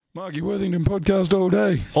Marky Worthington podcast all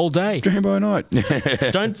day. All day. Dream by night.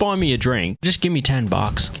 Don't buy me a drink. Just give me $10.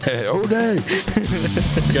 All day.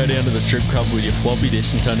 Go down to the strip club with your floppy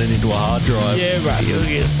disk and turn it into a hard drive. Yeah, right. You'll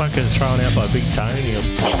get fucking thrown out by Big Tony.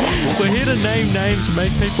 We're here to name names and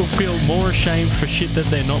make people feel more ashamed for shit that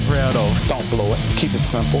they're not proud of. Don't blow it. Keep it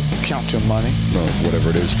simple. Count your money. No, whatever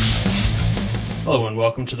it is. Hello and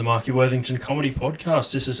welcome to the Marky Worthington Comedy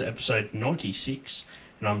Podcast. This is episode 96.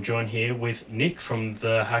 And I'm joined here with Nick from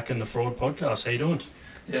the Hack and the Fraud podcast. How you doing?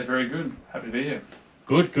 Yeah, very good. Happy to be here.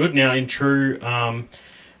 Good. Now, in true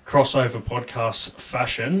crossover podcast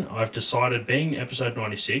fashion, I've decided, being episode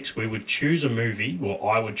 96, we would choose a movie, well,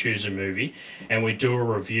 I would choose a movie, and we'd do a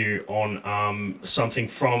review on something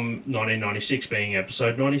from 1996, being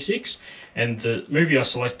episode 96. And the movie I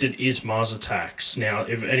selected is Mars Attacks. Now,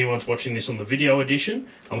 if anyone's watching this on the video edition,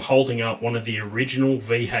 I'm holding up one of the original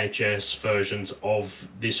VHS versions of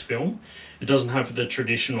this film. It doesn't have the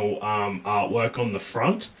traditional artwork on the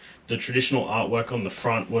front. The traditional artwork on the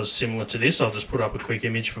front was similar to this. I'll just put up a quick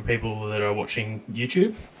image for people that are watching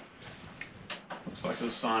YouTube. Looks like it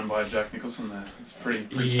was signed by Jack Nicholson there. It's a pretty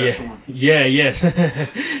special one. Yeah.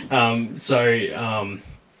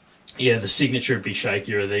 Yeah, the signature would be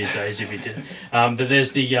shakier these days if you did. But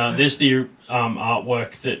there's the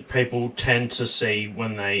artwork that people tend to see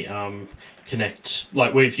when they connect.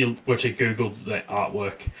 Like, if you were to Google the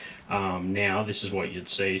artwork now, this is what you'd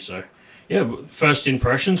see. So, yeah, first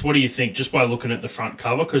impressions, what do you think just by looking at the front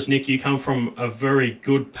cover? Because, Nick, you come from a very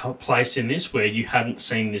good place in this where you hadn't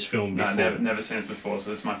seen this film before. No, never seen it before, so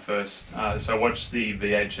this is my first. So I watched the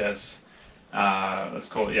VHS, let's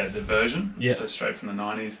call it, the version, so straight from the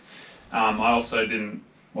 90s. I also didn't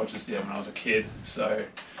watch this when I was a kid, so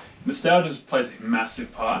nostalgia plays a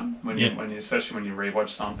massive part when you, especially when you rewatch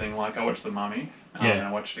something. Like I watched The Mummy, and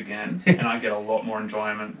I watched it again, and I get a lot more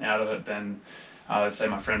enjoyment out of it than, let's say,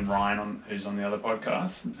 my friend Ryan, who's on the other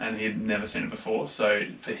podcast, and he'd never seen it before. So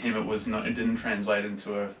for him, it didn't translate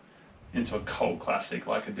into a cult classic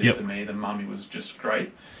like it did for me. The Mummy was just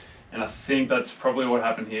great, and I think that's probably what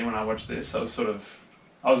happened here when I watched this.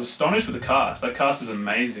 I was astonished with the cast. That cast is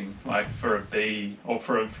amazing, like for a B, or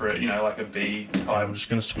for a a B type. I'm just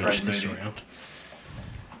going to switch this around.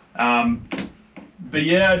 But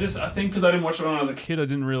yeah, I think because I didn't watch it when I was a kid, I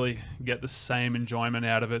didn't really get the same enjoyment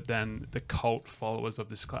out of it than the cult followers of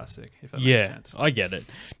this classic, if that makes sense. I get it.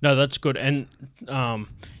 No, that's good. And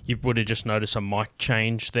you would have just noticed a mic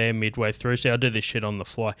change there midway through. See, I do this shit on the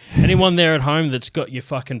fly. Anyone there at home that's got your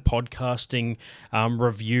fucking podcasting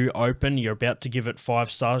review open, you're about to give it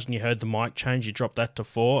 5 stars and you heard the mic change, you drop that to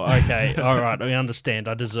 4. Okay, all right, I understand.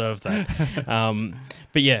 I deserve that.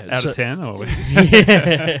 But yeah. Out of 10? Or?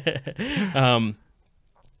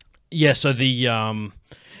 Yeah, so the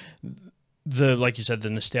like you said, the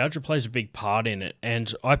nostalgia plays a big part in it,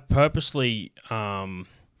 and I purposely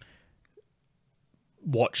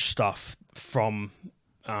watch stuff from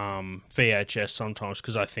VHS sometimes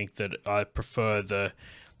because I think that I prefer the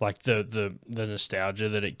nostalgia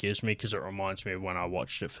that it gives me because it reminds me of when I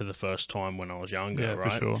watched it for the first time when I was younger. Yeah,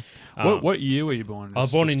 right? for sure. What year were you born? I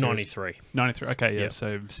was born in 93. 93. Okay, yeah,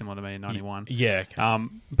 so similar to me, 91. Yeah. Okay.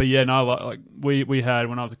 But yeah, no, like we had,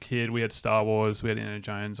 when I was a kid, we had Star Wars, we had Indiana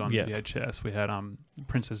Jones on VHS, we had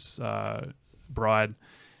Princess Bride,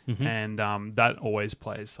 and that always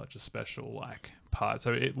plays such a special part.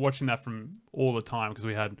 So watching that from all the time, because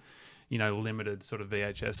we had limited sort of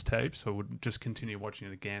VHS tapes, so I would just continue watching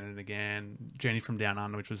it again and again. Journey from Down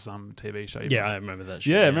Under, which was a TV show. Yeah, I remember that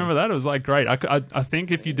show. Yeah, I remember that. It was great. I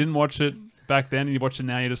think if you didn't watch it back then and you watch it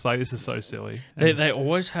now, you're just like, this is so silly. They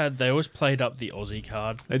always played up the Aussie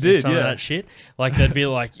card. They did, some of that shit. Like they'd be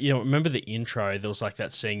like, remember the intro? There was like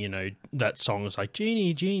that scene, that song was like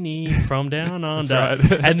Genie from Down Under,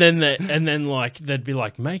 That's right. and then like they'd be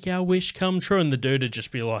like, make our wish come true, and the dude would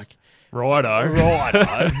just be like, Righto.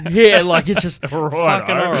 Yeah, like it's just fucking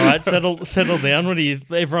all right. Settle down.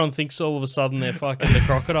 Everyone thinks all of a sudden they're fucking the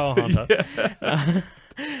crocodile hunter.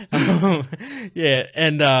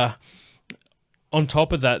 And on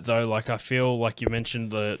top of that, though, I feel like you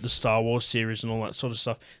mentioned the Star Wars series and all that sort of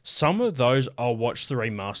stuff. Some of those I'll watch the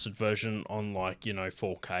remastered version on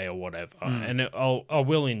 4K or whatever, and I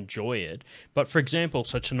will enjoy it. But for example,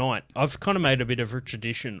 so tonight I've kind of made a bit of a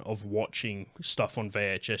tradition of watching stuff on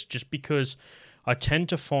VHS just because I tend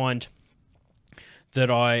to find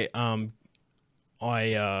that I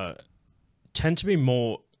tend to be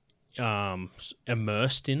more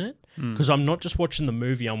immersed in it. Because I'm not just watching the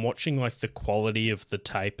movie, I'm watching the quality of the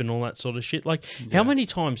tape and all that sort of shit. How many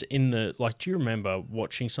times in the do you remember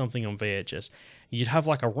watching something on VHS you'd have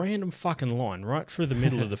like a random fucking line right through the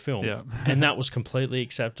middle of the film. Yeah. And that was completely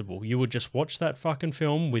acceptable. You would just watch that fucking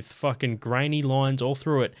film with fucking grainy lines all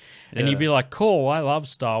through it. And you'd be like, cool, I love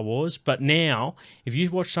Star Wars. But now, if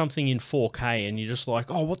you watch something in 4K and you're just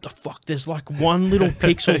like, oh, what the fuck? There's like one little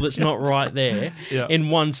pixel that's not right there in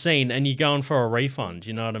one scene, and you're going for a refund.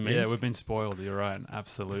 You know what I mean? Yeah, we've been spoiled. You're right.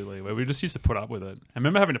 Absolutely. Where we just used to put up with it. I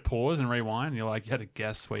remember having to pause and rewind. You're like, you had to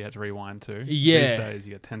guess where you had to rewind to. Yeah. These days,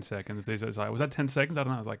 you get 10 seconds. These days, it's like, was that 10 seconds? I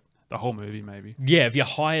don't know. It was like the whole movie, maybe. Yeah, if you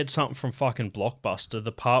hired something from fucking Blockbuster,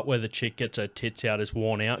 the part where the chick gets her tits out is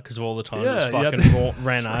worn out because of all the times it's fucking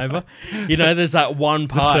ran over. You know, there's that one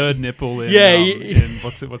part. The third nipple in, in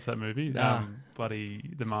what's that movie? Bloody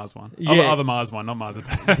the Mars one. Yeah. Other Mars one, not Mars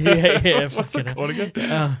Attack. yeah. What's it called again?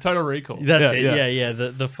 Total Recall. That's it. Yeah.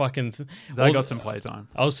 The fucking. They got some playtime.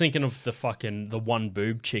 I was thinking of the one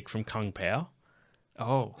boob chick from Kung Pao.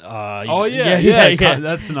 Oh. Yeah.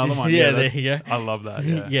 That's another one. Yeah, there you go. I love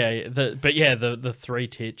that. Yeah. The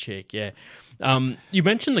 3-tit chick. Yeah. You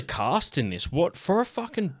mentioned the cast in this. What for a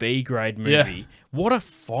fucking B grade movie? Yeah. What a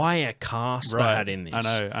fire cast they had in this.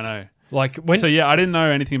 I know. Like when. So I didn't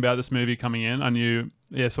know anything about this movie coming in. I knew.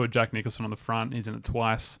 Saw Jack Nicholson on the front. He's in it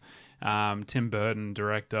twice. Tim Burton,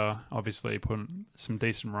 director, obviously putting some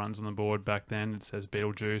decent runs on the board back then. It says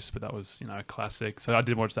Beetlejuice, but that was a classic. So I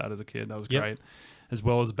did watch that as a kid. That was great, as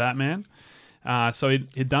well as Batman. So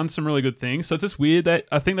he'd done some really good things. So it's just weird that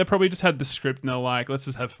I think they probably just had the script and they're like, let's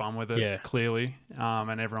just have fun with it, clearly.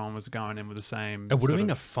 And everyone was going in with the same. It would have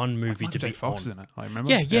been a fun movie to be Fox on. in it. I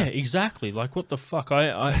remember. Yeah, exactly. Like, what the fuck?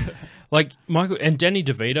 I like Michael and Danny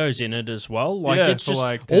DeVito's in it as well. Like, it's just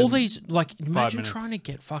all these. Like, imagine trying to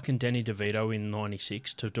get fucking Danny DeVito in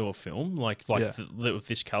 '96 to do a film with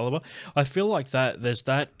this caliber. I feel like that. There's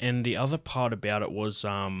that, and the other part about it was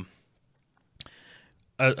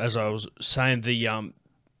as I was saying,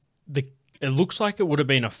 it looks like it would have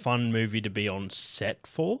been a fun movie to be on set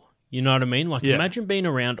for. You know what I mean? Like, imagine being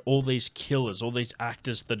around all these killers, all these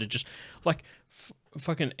actors that are just like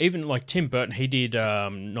fucking. Even like Tim Burton, he did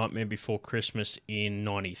Nightmare Before Christmas in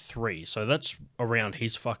 '93, so that's around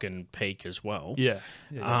his fucking peak as well. Yeah.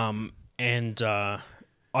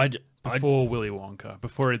 Before Willy Wonka,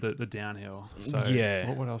 before the downhill. So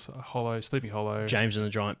what else? Sleepy Hollow. James and the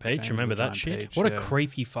Giant Peach. Remember that shit? What a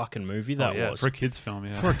creepy fucking movie that was. For a kids film,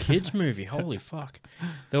 yeah. For a kids movie, holy fuck.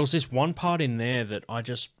 There was this one part in there that I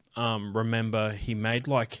just remember he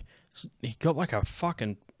got like a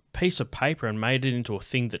fucking piece of paper and made it into a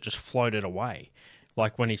thing that just floated away.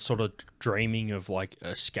 Like when he's sort of dreaming of like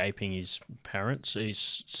escaping his parents,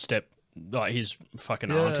 his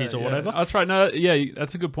fucking aunties or whatever. That's right. No,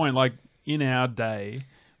 that's a good point. Like in our day,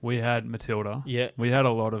 we had Matilda. Yeah. We had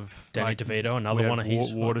a lot of Danny DeVito, another one of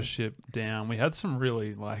his. Watership Down. We had some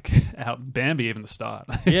really out Bambi even the start.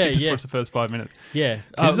 Yeah, Just watch the first 5 minutes. Yeah.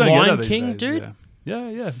 Lion King, days, dude.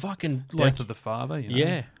 Yeah. Fucking Death of the Father.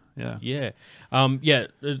 Yeah. Yeah.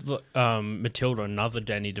 Matilda, another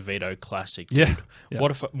Danny DeVito classic. Yeah.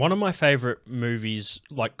 One of my favorite movies,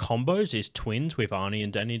 like combos, is Twins with Arnie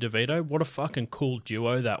and Danny DeVito. What a fucking cool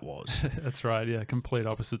duo that was. That's right. Yeah, complete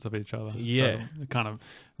opposites of each other. Yeah, so it kind of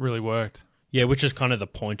really worked. Yeah, which is kind of the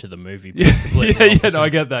point of the movie. No, I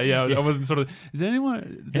get that. Yeah, I wasn't sort of. Is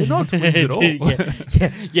anyone? They're not twins at all.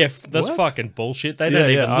 That's fucking bullshit. They don't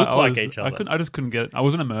even look like each other. I just couldn't get it. I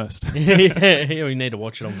wasn't immersed. We need to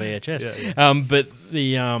watch it on VHS. Yeah. But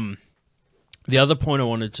the other point I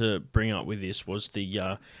wanted to bring up with this was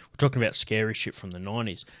we're talking about scary shit from the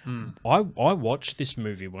 90s. I watched this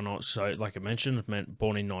movie when I was, like I mentioned,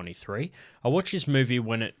 born in 93. I watched this movie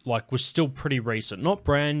when it was still pretty recent, not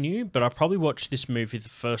brand new, but I probably watched this movie the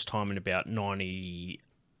first time in about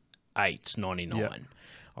 98, 99. Yeah.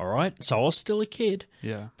 All right? So I was still a kid.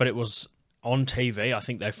 Yeah. But it was on TV. I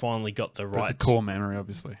think they finally got the rights. It's a core memory,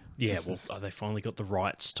 obviously. Yeah, they finally got the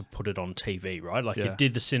rights to put it on TV, right? Like it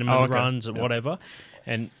did the cinema runs and whatever.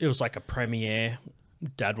 And it was like a premiere.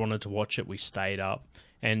 Dad wanted to watch it. We stayed up.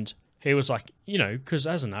 And he was like, because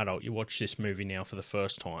as an adult, you watch this movie now for the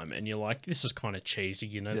first time and you're like, this is kind of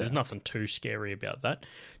cheesy, there's nothing too scary about that.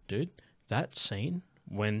 Dude, that scene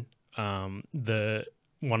when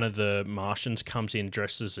one of the Martians comes in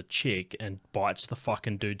dressed as a chick and bites the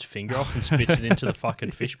fucking dude's finger off and spits it into the fucking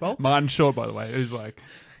fishbowl. Martin Short, by the way, who's like...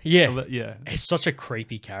 Yeah. Yeah. It's such a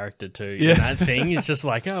creepy character too. Yeah. That thing. It's just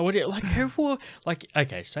like, oh, what do you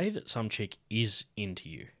okay, say that some chick is into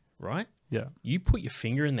you, right? Yeah. You put your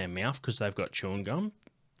finger in their mouth because they've got chewing gum.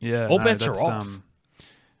 Yeah. All bets are off.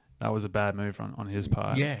 That was a bad move on his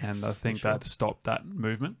part. Yeah. And I think that stopped that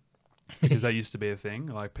movement. because that used to be a thing,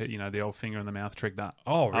 like the old finger in the mouth trick. That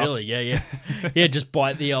Oh, really? Yeah. Yeah, just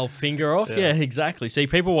bite the old finger off. Yeah, exactly. See,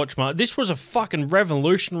 people watch this was a fucking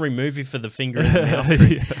revolutionary movie for the finger in the mouth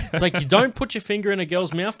trick. It's like you don't put your finger in a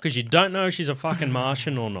girl's mouth because you don't know if she's a fucking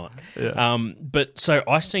Martian or not. Yeah. But so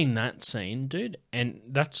I seen that scene, dude, and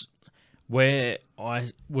that's where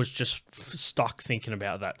I was just stuck thinking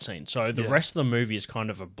about that scene. So the rest of the movie is kind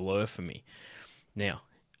of a blur for me. Now,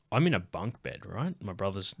 I'm in a bunk bed, right? My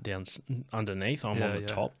brother's down underneath. I'm on the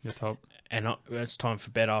top. You're top. And it's time for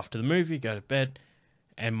bed after the movie, go to bed.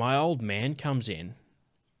 And my old man comes in,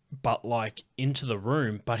 but like into the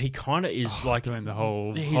room, but he kind of is like doing the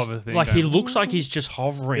whole hover thing. Like he looks like he's just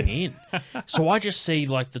hovering in. So I just see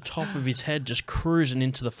like the top of his head just cruising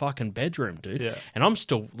into the fucking bedroom, dude. Yeah. And I'm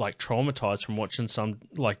still like traumatized from watching some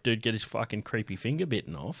like dude get his fucking creepy finger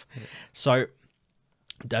bitten off. Yeah. So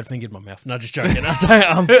Dad fingered my mouth. No, just joking. I say,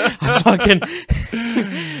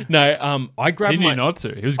 I grabbed. He knew not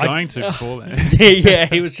to. He was going to before then. Yeah.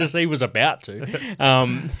 He was about to.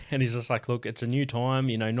 And he's just like, look, it's a new time.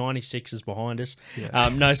 96 is behind us.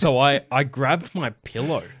 Yeah. So I grabbed my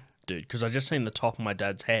pillow, dude, because I just seen the top of my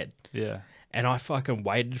dad's head. Yeah. And I fucking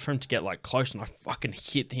waited for him to get like close, and I fucking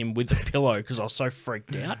hit him with the pillow because I was so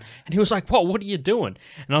freaked out. And he was like, "What are you doing?"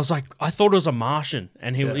 And I was like, "I thought it was a Martian."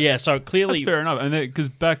 And so clearly, that's fair enough. And because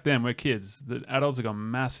back then we're kids, the adults have got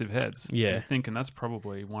massive heads. Yeah, they're thinking that's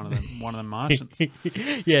probably one of the Martians.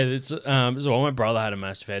 Yeah, it's so my brother had a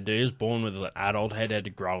massive head. Dude, he was born with an adult head, had to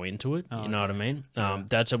grow into it. You know what I mean?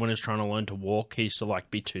 Dad said when he was trying to learn to walk, he used to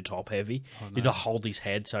like be too top heavy. He had to hold his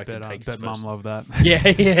head so he could take. Bet Mum loved that. Yeah.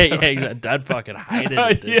 Exactly. Dad fucking hated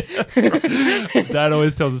it, dude. Yeah, right. Dad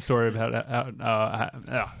always tells a story about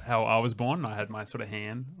how I was born. I had my sort of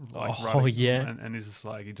hand and he's just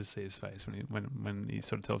like, you just see his face when he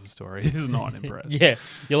sort of tells a story. He's not impressed. Yeah,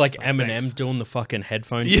 you're like Eminem doing the fucking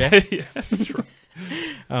headphone check. Yeah, that's right.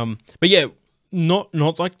 But yeah, not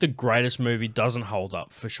like the greatest movie. Doesn't hold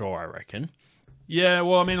up for sure, I reckon. Yeah,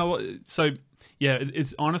 well, I mean,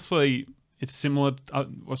 it's honestly. It's similar. I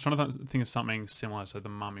was trying to think of something similar. So The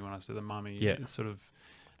Mummy, when I said The Mummy, it sort of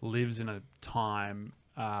lives in a time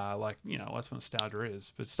that's what nostalgia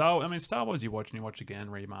is. But Star Wars you watch again,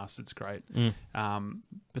 remastered, it's great.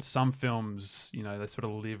 But some films, they sort of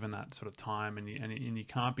live in that sort of time, and you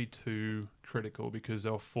can't be too critical because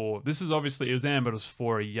they're this is obviously, it was aimed, but it was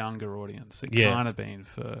for a younger audience. It kind of been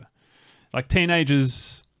for like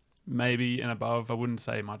teenagers. Maybe and above. I wouldn't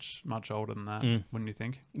say much older than that. Wouldn't you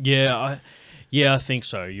think? Yeah, I think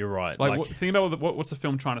so. You're right. Think about what's the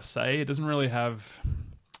film trying to say. It doesn't really have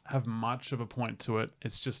much of a point to it.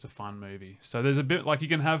 It's just a fun movie. So there's a bit like you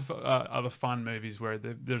can have other fun movies where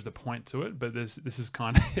there's the point to it, but this is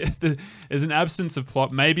kind of there's an absence of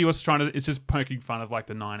plot. Maybe it's just poking fun of like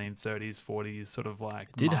the 1930s, 40s sort of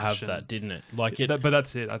like. Did Martian. have that, didn't it? But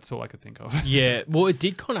that's it. That's all I could think of. Yeah, well, it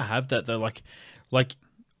did kind of have that though. Like.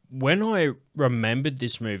 When I remembered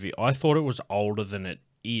this movie, I thought it was older than it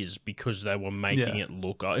is because they were making it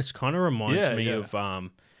look. It kind of reminds me of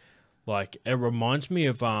kind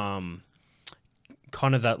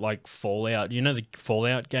of that like Fallout. The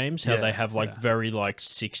Fallout games, how they have like very like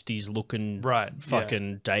 60s looking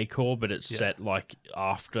fucking decor, but it's set like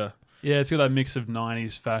after. Yeah, it's got that mix of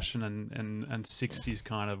 90s fashion and 60s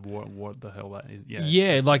kind of what the hell that is.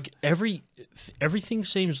 Yeah, like everything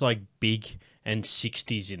seems like big and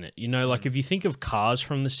 60s in it. Like if you think of cars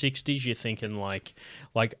from the 60s, you're thinking like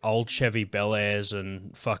old Chevy Bel Airs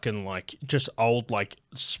and fucking like just old like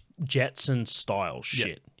Jetson style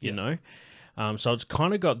shit, you know? So it's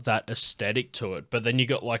kind of got that aesthetic to it, but then you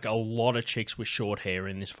got like a lot of chicks with short hair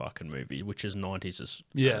in this fucking movie, which is 90s as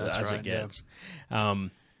it gets. Yeah.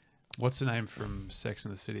 What's the name from Sex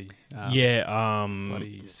and the City?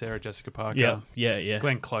 Bloody Sarah Jessica Parker. Yeah.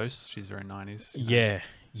 Glenn Close, she's very 90s. Yeah.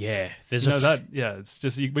 There's it's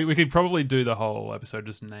just we could probably do the whole episode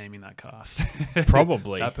just naming that cast.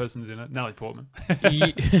 Probably. That person's in it. Natalie Portman.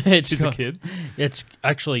 She's a kid. It's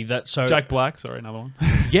actually that. So Jack Black. Sorry, another one.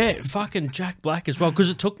 Yeah, fucking Jack Black as well. Because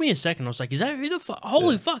it took me a second. I was like, is that who the fuck?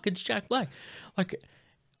 Holy fuck, it's Jack Black. Like,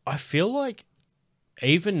 I feel like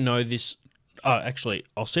even though this. Actually,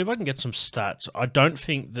 I'll see if I can get some stats. I don't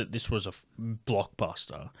think that this was a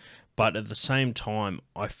blockbuster, but at the same time,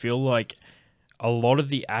 I feel like a lot of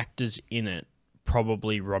the actors in it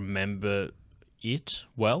probably remember it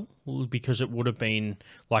well because it would have been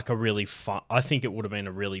like a really fun. I think it would have been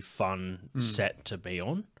a really fun set to be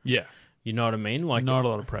on. Yeah, you know what I mean. Like not a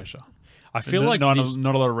lot of pressure. I feel like not a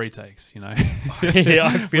lot of retakes, Yeah,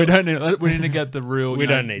 I feel we need to get the real. We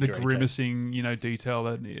don't need the grimacing,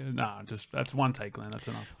 detail. Just that's one take, Glenn. That's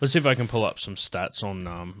enough. Let's see if I can pull up some stats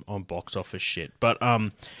on box office shit. But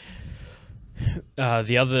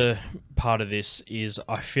the other part of this is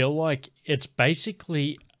I feel like it's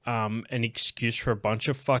basically an excuse for a bunch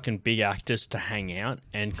of fucking big actors to hang out,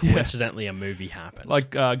 and coincidentally a movie happened.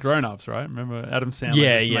 Like Grown Ups, right? Remember Adam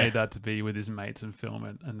Sandler made that to be with his mates and film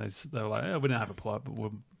it, and they were like, oh, we don't have a plot, but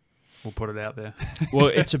we'll put it out there. Well,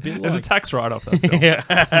 it's a bit like... There's a tax write-off,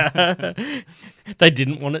 that film. They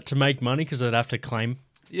didn't want it to make money because they'd have to claim...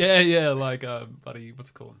 Yeah, like, buddy, what's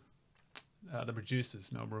it called? The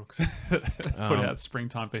producers, Mel Brooks, put out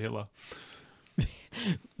Springtime for Hitler.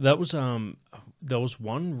 That was there was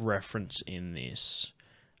one reference in this.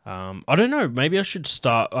 I don't know. Maybe I should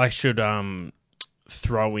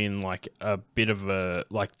throw in like a bit of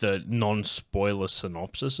the non-spoiler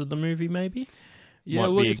synopsis of the movie. Maybe. Yeah,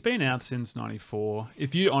 look, it's been out since '94.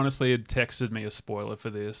 If you honestly had texted me a spoiler for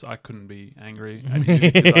this, I couldn't be angry at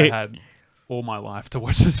you because I had all my life to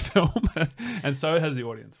watch this film, and so has the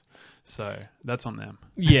audience. So that's on them.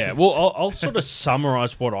 Yeah, well, I'll sort of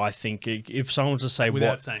summarize what I think. If someone was to say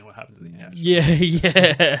without saying what happened to the ash.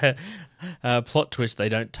 Yeah. Plot twist: they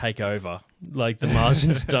don't take over. Like the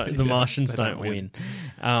Martians don't. The Martians don't win.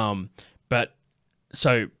 But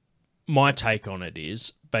so my take on it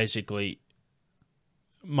is basically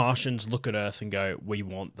Martians look at Earth and go, "We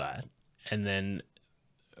want that," and then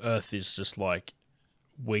Earth is just like,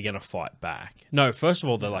 we're going to fight back. No, first of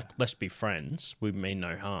all, they're like, let's be friends. We mean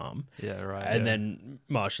no harm. Yeah, right. And then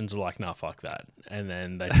Martians are like, nah, fuck that. And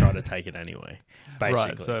then they try to take it anyway,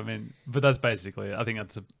 basically. Right, so I mean, but that's basically, I think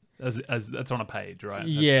that's that's on a page, right?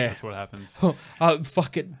 That's what happens.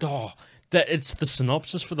 Fuck it. It's the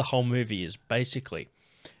synopsis for the whole movie is basically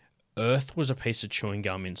Earth was a piece of chewing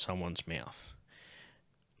gum in someone's mouth.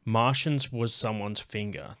 Martians was someone's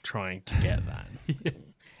finger trying to get that.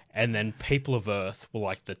 And then people of Earth were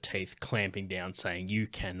like the teeth clamping down saying, you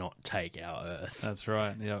cannot take our Earth. That's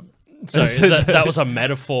right, yep. So that was a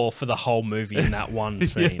metaphor for the whole movie in that one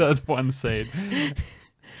scene. Yeah, that's one scene.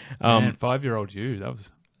 Man, 5-year-old you, that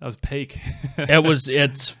was peak.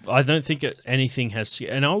 It's I don't think anything has...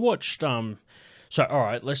 And I watched... So, all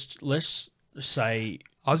right, let's say...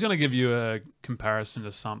 I was going to give you a comparison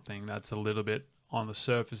to something that's a little bit on the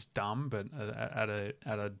surface dumb, but at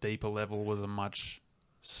a deeper level was a much...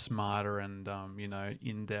 smarter and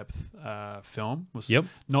in-depth film. Was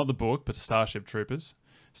not the book, but Starship Troopers.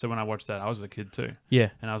 So when I watched that, I was a kid too. Yeah.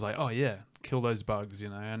 And I was like, oh yeah, kill those bugs,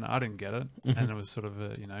 and I didn't get it. Mm-hmm. And it was sort of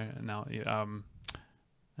a,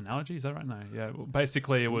 analogy, is that right? No. Yeah. Well,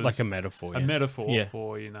 basically it was like a metaphor. A metaphor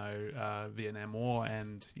for, Vietnam War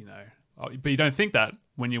and, but you don't think that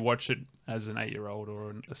when you watch it as an 8-year-old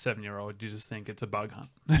or a 7-year-old, you just think it's a bug hunt.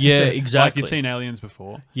 Yeah, exactly. Like you've seen Aliens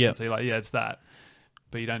before. Yeah. So you're like, yeah, it's that.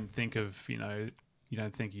 But you don't think of, you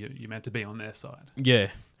don't think you're meant to be on their side. Yeah.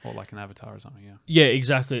 Or like an Avatar or something, yeah. Yeah,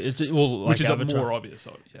 exactly. Which is Avatar. a more obvious,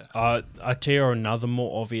 yeah. I tell you another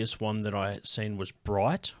more obvious one that I seen was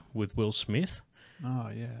Bright with Will Smith. Oh,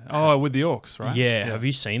 yeah. Oh, with the orcs, right? Yeah. Have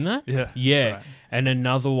you seen that? Yeah. Yeah. Right. And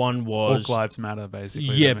another one was... Orc lives matter,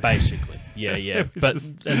 basically. Yeah, basically. Yeah.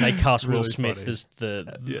 And they cast really Will Smith funny.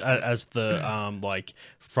 as the like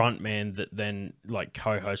front man that then like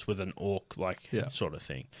co-hosts with an orc sort of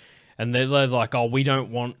thing. And they're like, oh, we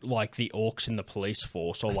don't want like the orcs in the police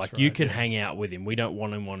force, or That's like right, you can hang out with him. We don't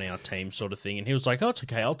want him on our team, sort of thing. And he was like, oh, it's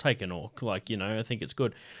okay. I'll take an orc. Like, I think it's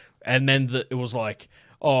good. And then it was like,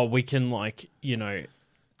 oh, we can like,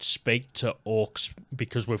 speak to orcs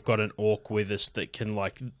because we've got an orc with us that can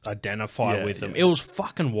like identify with them. It was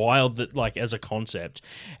fucking wild that like as a concept.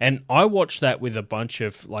 And I watched that with a bunch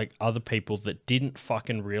of like other people that didn't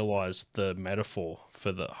fucking realize the metaphor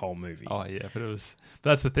for the whole movie. Oh yeah, but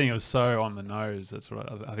that's the thing, it was so on the nose. That's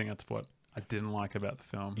what I think that's what I didn't like about the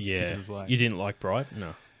film. Yeah. Like, you didn't like Bright?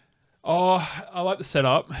 No. Oh, I like the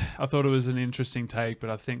setup. I thought it was an interesting take, but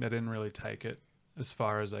I think they didn't really take it as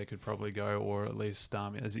far as they could probably go, or at least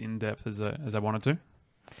as in-depth as I wanted to.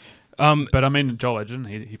 But I mean, Joel Edgerton,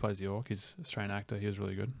 he plays the orc. He's an Australian actor. He was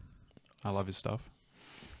really good. I love his stuff.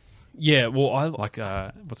 Yeah, well, I... Like,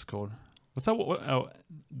 what's it called? What's that?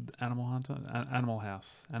 Animal Hunter? Animal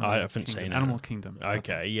House. I haven't seen it. Animal Kingdom.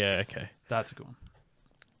 Okay, yeah, okay. That's a good one.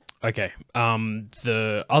 Okay.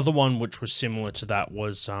 The other one, which was similar to that,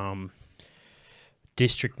 was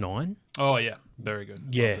District 9. Oh, yeah. Very good.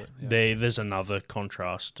 Yeah. There's another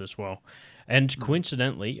contrast as well. And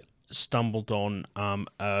coincidentally, stumbled on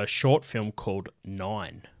a short film called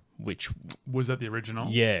 9, which Was that the original?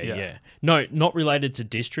 yeah. No, not related to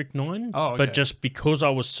District 9, Oh, okay. but just because I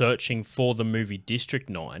was searching for the movie District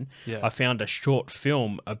 9, Yeah. I found a short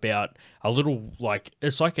film about a little, like,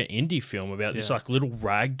 it's like an indie film about this, Yeah. like, little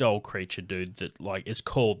ragdoll creature dude that, like, it's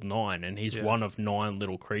called 9, and he's Yeah. one of 9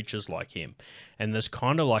 little creatures like him. And there's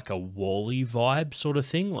kind of like a Wall-E vibe sort of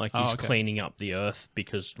thing, like he's okay. cleaning up the earth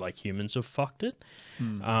because, like, humans have fucked it.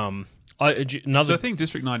 So I think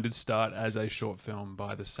District 9 did start as a short film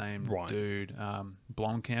by the same dude,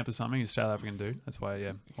 Blomkamp or something. He's a South African dude. That's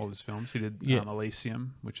why, all his films. He did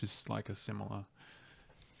Elysium, which is like a similar,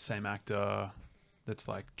 same actor that's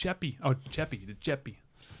like Chappie. Oh, Chappie. He did Chappie.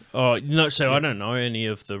 Oh, no, so I don't know any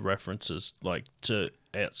of the references, like, to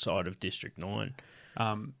outside of District 9.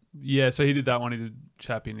 So he did that one. He did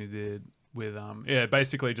Chappie, and he did with,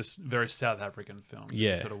 basically just very South African films. You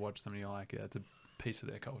Yeah. can sort of watch them and you're like, it's a piece of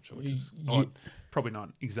their culture, which is probably not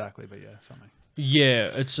exactly, but something.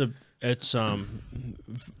 Yeah, it's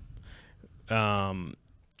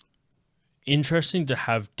interesting to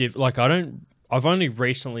have I've only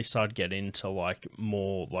recently started getting into like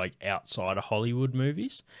more like outside of Hollywood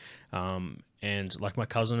movies, and like my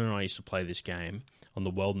cousin and I used to play this game on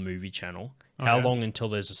the World Movie Channel. How long until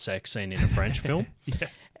there's a sex scene in a French film? Yeah.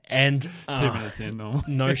 And 2 minutes in,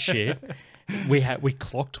 no shit, we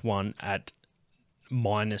clocked one at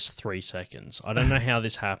 -3 seconds. I don't know how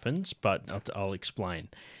this happens, but I'll explain.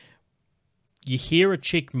 You hear a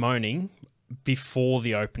chick moaning before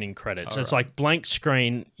the opening credits. So it's like blank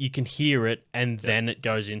screen, you can hear it, and then it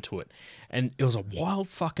goes into it. And it was a wild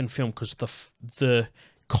fucking film because the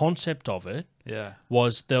concept of it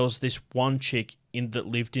was there was this one chick that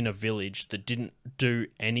lived in a village that didn't do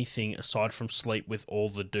anything aside from sleep with all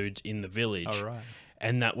the dudes in the village. Oh, right.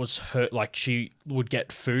 And that was her, like, she would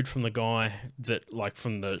get food from the guy that, like,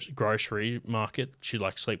 from the grocery market. She'd,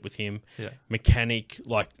 like, sleep with him. Yeah. Mechanic,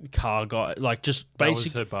 like, car guy, like, just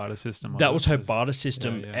basic. That was her barter system. That was her barter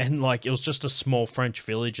system. Yeah. And, like, it was just a small French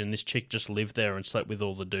village, and this chick just lived there and slept with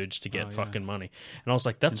all the dudes to get fucking money. And I was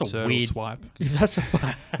like, that's Insert a or weird. swipe. That's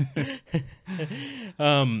a.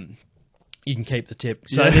 You can keep the tip.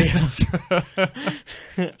 So,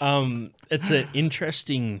 it's an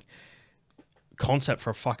interesting concept for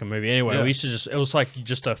a fucking movie. Anyway, we used to it was like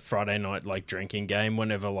just a Friday night like drinking game.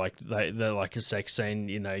 Whenever like they're like a sex scene,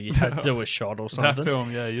 you know, you had to do a shot or something. That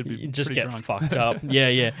film, you'd be you just pretty get drunk. fucked up.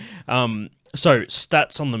 Yeah. So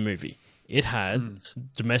stats on the movie. It had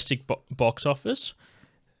domestic box office.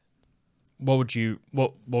 What would you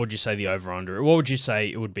say the over under? What would you say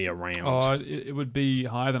it would be around? Oh, it would be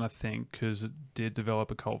higher than I think because it did develop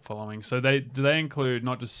a cult following. So do they include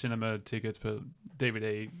not just cinema tickets but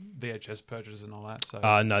DVD, VHS purchases and all that? So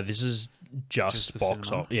no, this is just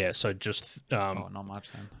box office. Yeah, so just not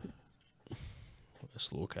much then.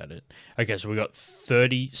 Let's look at it. Okay, so we got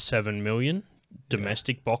 37 million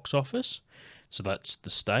domestic box office. So that's the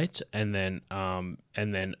States, and then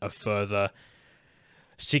a further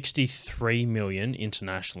 63 million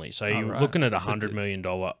internationally. So you're looking at $100 million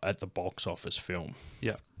at the box office film.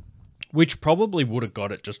 Yeah. Which probably would have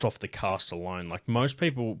got it just off the cast alone. Like most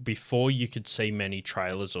people, before you could see many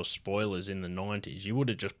trailers or spoilers in the 90s, you would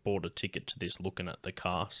have just bought a ticket to this looking at the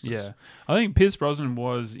cast. Yeah. I think Pierce Brosnan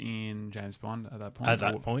was in James Bond at that point. At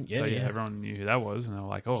that point, yeah. So everyone knew who that was, and they were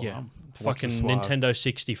like, oh, yeah. Fucking Nintendo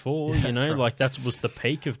 64, you know? Right. Like that was the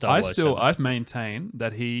peak of 007. I maintain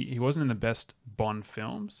that he wasn't in the best Bond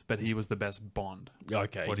films, but he was the best Bond.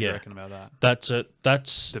 Okay, what do you reckon about that?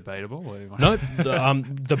 That's debatable. No,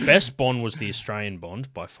 the best Bond was the Australian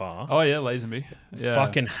Bond by far. Oh yeah, Lazenby. Yeah.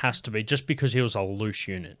 Fucking has to be, just because he was a loose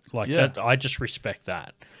unit. Like that, I just respect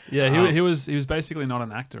that. Yeah, he was basically not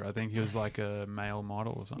an actor. I think he was like a male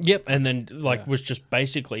model or something. Yep, and then was just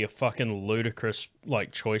basically a fucking ludicrous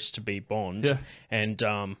like choice to be Bond. Yeah, and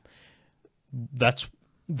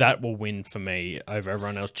that will win for me over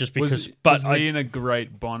everyone else, just because. Was he in a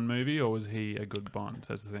great Bond movie, or was he a good Bond?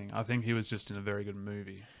 That's the thing. I think he was just in a very good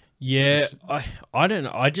movie. Yeah, I don't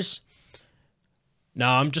know. No,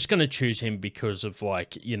 I'm just going to choose him because of,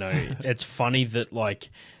 like, you know, it's funny that, like,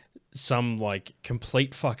 some, like,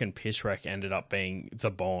 complete fucking piss wreck ended up being the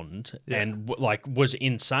Bond and, like, was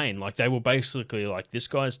insane. Like, they were basically like, this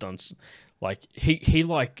guy's done... Like, he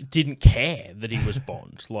like, didn't care that he was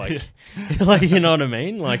Bond. Like, like, you know what I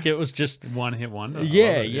mean? Like, it was just... One hit wonder.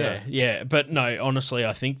 Yeah. But no, honestly,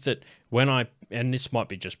 I think that and this might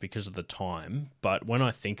be just because of the time, but when I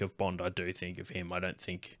think of Bond, I do think of him. I don't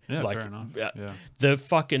think... like, fair enough. Yeah. The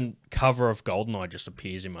fucking cover of GoldenEye just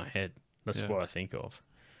appears in my head. That's what I think of.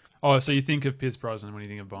 Oh, so you think of Pierce Brosnan when you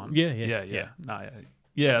think of Bond? Yeah. No,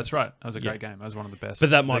 yeah, that's right. That was a great game. That was one of the best. But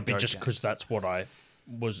that might be just because that's what I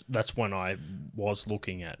that's when I was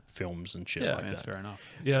looking at films and shit like that's that. fair enough.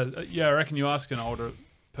 Yeah. I reckon you ask an older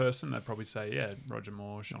person, they'd probably say, Roger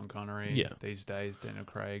Moore, Sean Connery. Yeah. These days, Daniel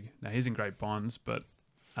Craig. Now he's in great Bonds, but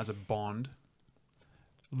as a Bond,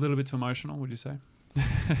 a little bit too emotional. Would you say?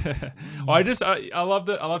 I love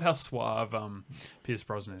that. I love how suave Pierce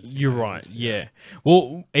Brosnan is. You're right. Yeah.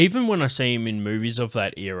 Well, even when I see him in movies of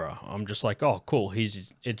that era, I'm just like, oh, cool.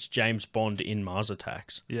 It's James Bond in Mars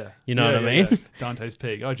Attacks. Yeah. You know what I mean? Yeah. Dante's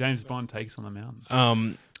Peak. Oh, James Bond takes on the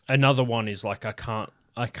mountain. Another one is like I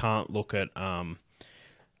can't look at.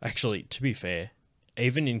 Actually, to be fair,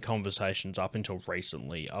 even in conversations up until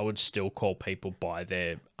recently, I would still call people by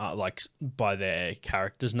their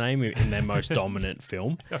character's name in their most dominant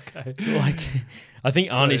film. Okay. Like, I think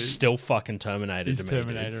Arnie's still fucking Terminator. He's to me,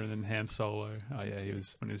 Terminator, dude. and then Han Solo. Oh yeah, he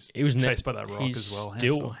was chased by that rock he's as well.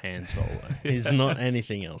 Still Han Solo. He's not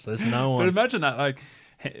anything else. There's no one. But imagine that, like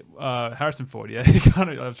Harrison Ford. Yeah, he kind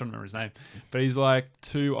of. I was trying to remember his name, but he's like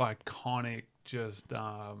two iconic, just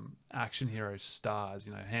action hero stars.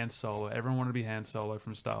 You know, Han Solo. Everyone wanted to be Han Solo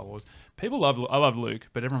from Star Wars. I love Luke,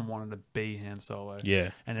 but everyone wanted to be Han Solo.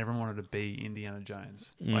 Yeah, and everyone wanted to be Indiana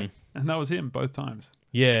Jones. Like, and that was him both times.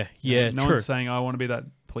 Yeah, No true. one's saying I want to be that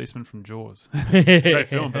policeman from Jaws. Great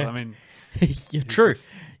film, but I mean, yeah, true. Just...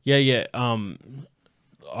 Yeah.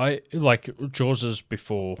 I like Jaws is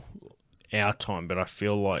before our time, but I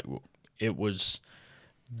feel like it was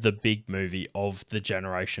the big movie of the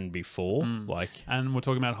generation before. And we're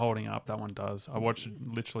talking about holding up. That one does. I watched it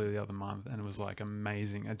literally the other month, and it was like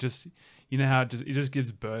amazing. It just, you know how it just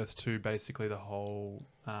gives birth to basically the whole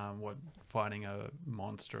fighting a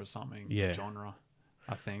monster or something genre,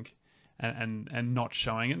 I think. And not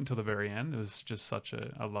showing it until the very end. It was just such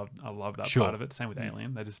a I love that part of it. Same with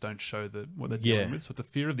Alien. They just don't show what they're dealing with. So it's the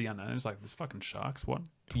fear of the unknown. It's like, this fucking shark's what?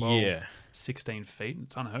 12, 16 feet?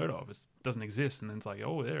 It's unheard of. It doesn't exist. And then it's like,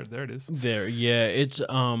 oh, there it is.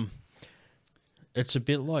 It's a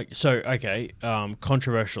bit like, so okay,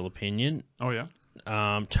 controversial opinion. Oh yeah.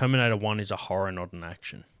 Terminator 1 is a horror, not an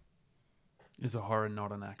action. Is a horror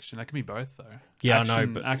not an action? That can be both, though. Yeah, action, I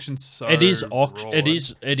know, but action's so it is broad. it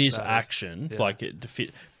is action, like it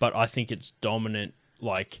fit, but I think it's dominant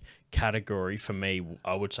like category for me.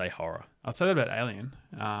 I would say horror. I'll say that about Alien.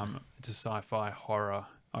 It's a sci-fi horror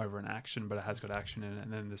over an action, but it has got action in it.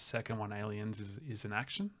 And then the second one, Aliens, is an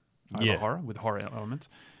action over horror with horror elements.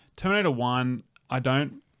 Terminator 1,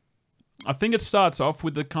 I think it starts off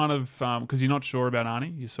with the kind of because you're not sure about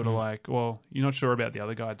Arnie. You're sort of like, well, you're not sure about the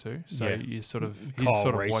other guy too. So you sort of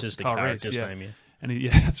Carl Reese is the character's name.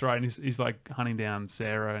 And that's right. And he's like hunting down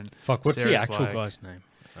Sarah and what's Sarah's the actual like, guy's name?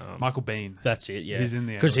 Michael Biehn. That's it. Yeah, he's in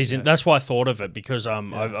there because he's in. That's why I thought of it because I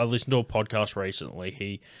listened to a podcast recently.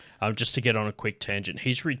 He just to get on a quick tangent.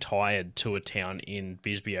 He's retired to a town in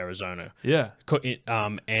Bisbee, Arizona. Yeah.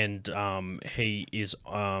 And he is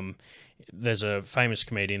there's a famous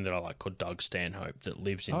comedian that I like called Doug Stanhope that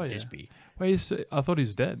lives in Bisbee. Wait, I thought he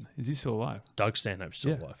was dead. Is he still alive? Doug Stanhope's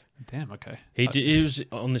still alive. Damn, okay. He was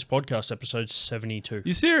on this podcast, episode 72.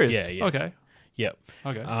 You serious? Yeah. Okay. Yep.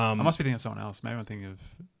 Okay. I must be thinking of someone else. Maybe I'm thinking of...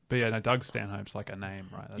 But yeah, no, Doug Stanhope's like a name,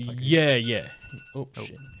 right? That's like yeah. Oh,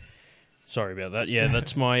 shit. Sorry about that. Yeah,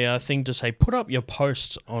 that's my thing to say. Put up your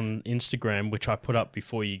posts on Instagram, which I put up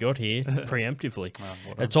before you got here, preemptively.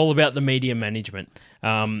 It's all about the media management.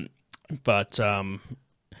 So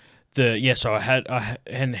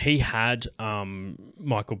he had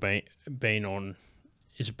Michael Biehn on.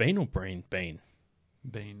 Is it Bean or Breen? Bean,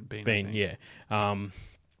 yeah.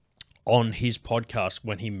 On his podcast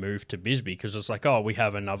when he moved to Bisbee, because it's like, oh, we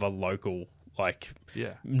have another local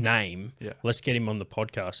name. Yeah. Let's get him on the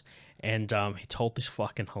podcast. And he told this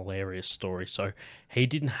fucking hilarious story. So he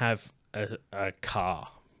didn't have a car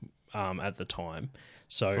at the time.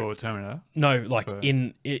 So for Terminator? No, like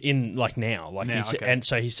in like now. Like now, okay. And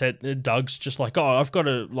so he said, Doug's just like, oh, I've got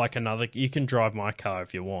another, you can drive my car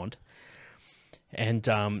if you want. And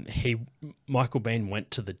Michael Biehn went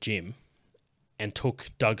to the gym and took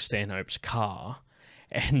Doug Stanhope's car,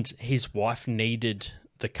 and his wife needed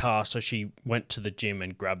the car, so she went to the gym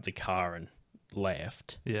and grabbed the car and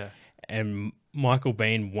left. Yeah. And Michael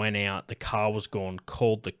Biehn went out, the car was gone,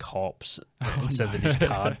 called the cops and said that his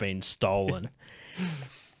car had been stolen.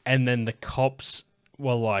 And then the cops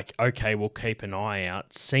were like, okay, we'll keep an eye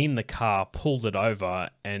out. Seen the car, pulled it over,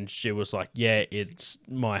 and she was like, yeah, it's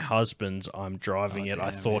my husband's. I'm driving it. Damn,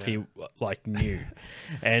 I thought he like knew.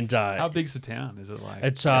 And how big's the town? Is it like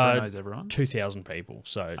it's everyone knows everyone? 2,000 people,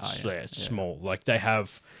 so it's it's small. Like they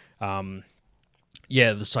have,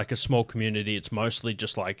 there's like a small community. It's mostly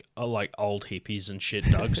just like old hippies and shit.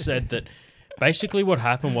 Doug said that basically what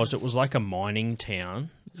happened was it was like a mining town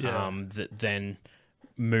that then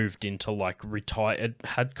moved into like retired. It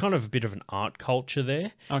had kind of a bit of an art culture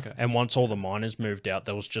there. Okay. And once all the miners moved out,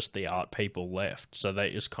 there was just the art people left. So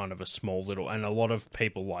that is kind of a small little, and a lot of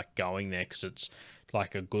people like going there because it's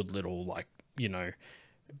like a good little, like, you know,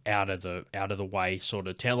 out of the way sort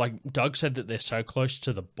of town. Like Doug said that they're so close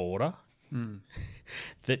to the border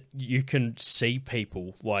that you can see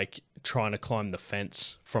people like trying to climb the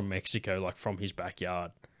fence from Mexico, like from his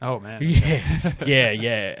backyard. Oh man.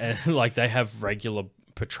 Yeah. And, like they have regular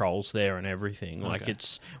patrols there and everything. Like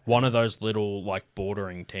it's one of those little like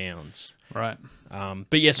bordering towns. Right.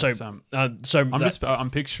 But yeah, so I'm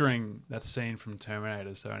picturing that scene from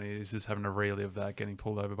Terminator. So and he's just having to relive that, getting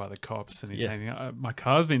pulled over by the cops, and he's saying, "My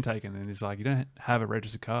car's been taken," and he's like, "You don't have a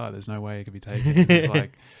registered car. There's no way it could be taken." And it's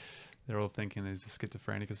like they're all thinking he's a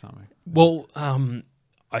schizophrenic or something. Well,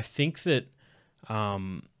 I think that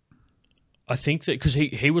because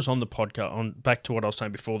he was on the podcast on back to what I was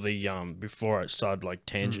saying before before I started like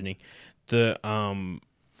tangenting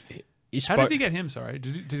How did he get him? Sorry,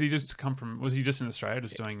 did he just come from? Was he just in Australia,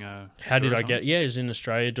 just doing How did I get? Yeah, he's in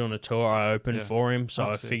Australia doing a tour. I opened for him, so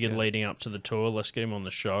I figured leading up to the tour, let's get him on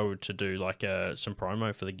the show to do like some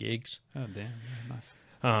promo for the gigs. Oh damn, nice.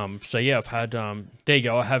 So yeah, I've had there you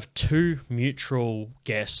go. I have 2 mutual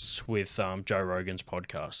guests with Joe Rogan's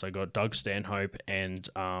podcast. I got Doug Stanhope and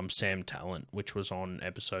Sam Talent, which was on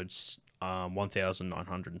episodes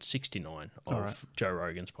 1969 of Joe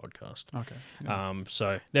Rogan's podcast. Okay. Yeah.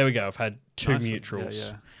 So there we go. I've had 2 nice.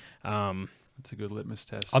 mutuals. Yeah. It's a good litmus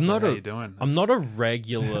test. I'm not how you doing. I'm not a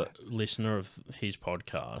regular listener of his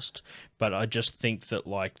podcast, but I just think that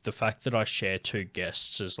like the fact that I share 2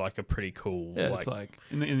 guests is like a pretty cool. Yeah, it's like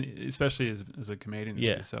especially as a comedian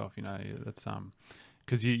yourself, you know, that's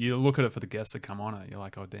because you look at it for the guests that come on it, you're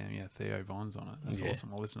like, oh damn, yeah, Theo Von's on it. That's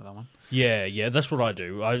awesome. I'll listen to that one. Yeah, that's what I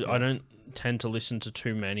do. I don't tend to listen to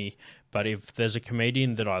too many, but if there's a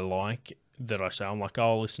comedian that I like, that I say, I'm like,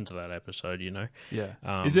 oh, I'll listen to that episode, you know? Yeah.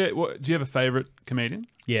 Do you have a favorite comedian?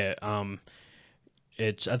 Yeah.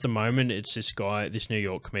 It's at the moment, it's this New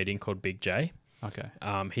York comedian called Big J. Okay.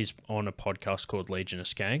 He's on a podcast called Legion of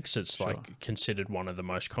Skanks. It's like considered one of the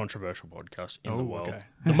most controversial podcasts in the world. Okay.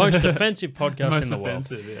 The most offensive podcast in the world.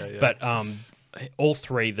 Yeah. But all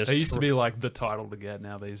 3. They used to be like the title to get.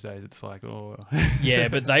 Now these days, it's like, oh. Yeah,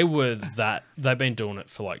 but they were that. They've been doing it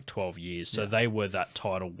for like 12 years, so they were that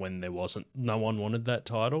title when no one wanted that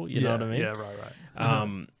title. You know what I mean? Yeah,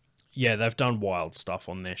 right. Yeah, they've done wild stuff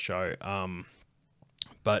on their show.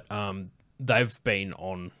 But they've been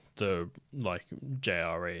on the like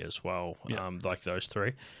JRE as well. Like those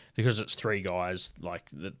 3, because it's 3 guys like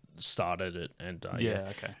that started it, and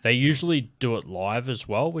okay. They usually do it live as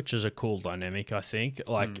well, which is a cool dynamic. I think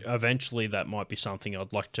like eventually that might be something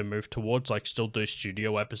I'd like to move towards. Like still do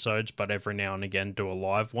studio episodes, but every now and again do a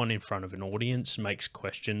live one in front of an audience. Makes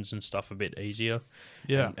questions and stuff a bit easier.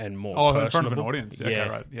 Yeah, and more. In front of an audience. Yeah, okay,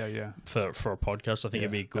 right. Yeah. For a podcast, I think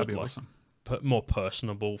it'd be good. That'd be awesome. More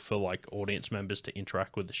personable for like audience members to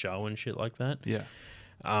interact with the show and shit like that. Yeah.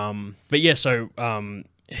 But yeah, so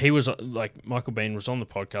he was like Michael Bean was on the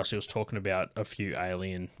podcast. He was talking about a few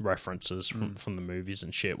alien references from the movies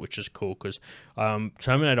and shit, which is cool because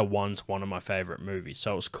Terminator 1's one of my favorite movies.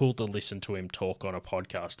 So it was cool to listen to him talk on a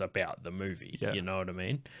podcast about the movie. Yeah. You know what I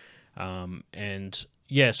mean? And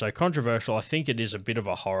yeah, so controversial. I think it is a bit of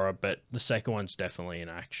a horror, but the second one's definitely an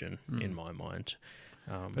action in my mind.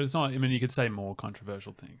 But it's not. I mean, you could say more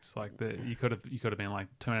controversial things. Like you could have been like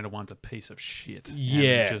Terminator 1's a piece of shit.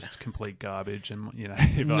 Yeah, and just complete garbage. And you know,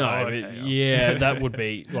 that would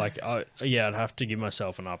be like, I'd have to give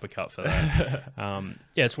myself an uppercut for that.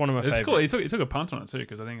 Yeah, it's one of my favorites. It's cool. He took a punt on it too,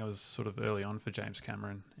 because I think it was sort of early on for James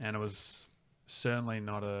Cameron, and it was certainly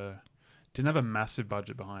not didn't have a massive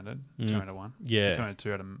budget behind it. Terminator 1. Yeah. Terminator 2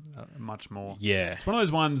 had a much more. Yeah. It's one of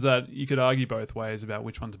those ones that you could argue both ways about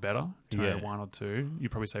which one's better. Terminator 1 or 2. You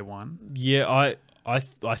probably say 1. Yeah, I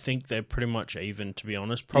think they're pretty much even, to be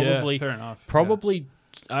honest. Probably. Yeah, fair enough. Probably,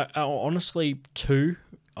 honestly, 2.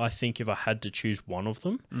 I think if I had to choose one of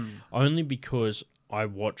them, only because I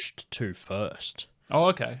watched 2 first. Oh,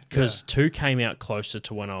 okay. Because 2 came out closer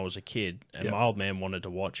to when I was a kid, and my old man wanted to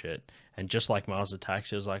watch it. And just like Mars Attacks,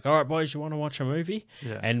 he was like, all right, boys, you want to watch a movie?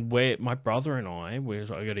 Yeah. And my brother and I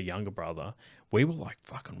got a younger brother, we were like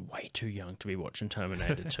fucking way too young to be watching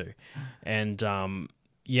Terminator 2. And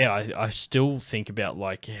I still think about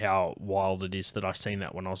like how wild it is that I seen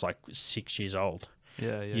that when I was like 6 years old.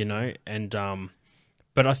 Yeah. You know? And,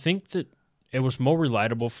 but I think that it was more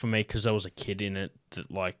relatable for me because there was a kid in it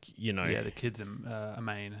that like, you know. Yeah, the kid's a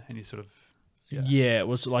main, and you sort of. Yeah, it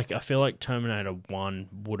was like, I feel like Terminator 1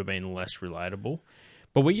 would have been less relatable.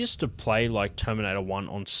 But we used to play like Terminator 1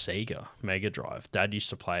 on Sega Mega Drive. Dad used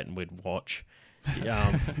to play it and we'd watch.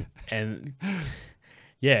 And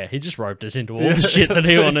yeah, he just roped us into all the shit that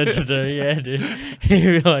he wanted to do. Yeah, dude. He'd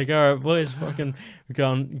be like, all right, boys, fucking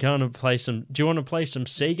going to play some. Do you want to play some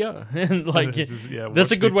Sega? And like,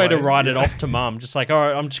 that's a good way to write it off to mum. Just like, all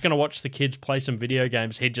right, I'm just going to watch the kids play some video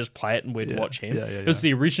games. He'd just play it and we'd watch him. It was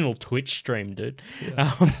the original Twitch stream, dude.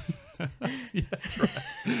 Yeah. Yeah, that's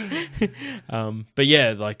right. But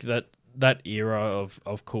yeah, like that era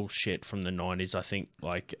of cool shit from the 90s, I think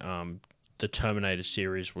like the Terminator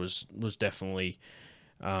series was definitely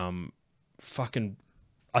fucking.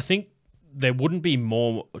 I think there wouldn't be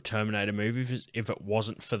more Terminator movies if it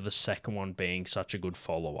wasn't for the second one being such a good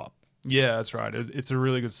follow-up. Yeah, that's right. It's a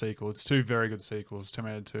really good sequel. It's two very good sequels,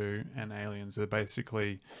 Terminator 2 and Aliens. They're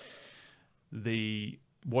basically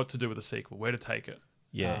what to do with the sequel, where to take it.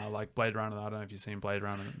 Yeah, like Blade Runner. I don't know if you've seen Blade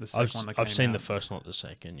Runner, the second one that came out. I've seen the first, not the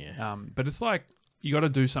second. Yeah, but it's like you got to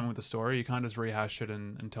do something with the story. You can't just rehash it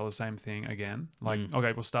and tell the same thing again. Like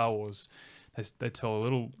okay, well, Star Wars, they tell a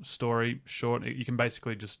little story short. You can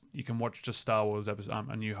basically you can watch just Star Wars episode,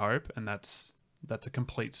 A New Hope, and that's a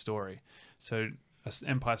complete story. So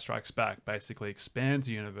Empire Strikes Back basically expands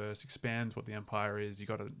the universe, expands what the Empire is. You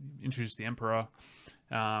got to introduce the Emperor.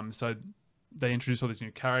 So they introduce all these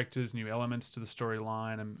new characters, new elements to the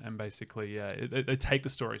storyline, and basically, they take the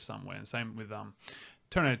story somewhere. And same with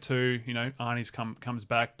Terminator 2, you know, Arnie's comes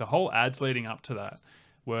back. The whole ads leading up to that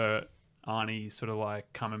were Arnie sort of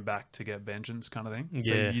like coming back to get vengeance kind of thing.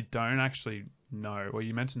 So you don't actually know, or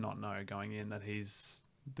you meant to not know going in that he's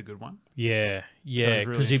the good one. Yeah,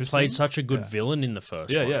 because he played such a good villain in the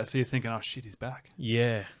first one. Yeah, so you're thinking, oh shit, he's back.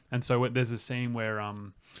 Yeah. And so there's a scene where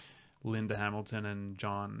Linda Hamilton and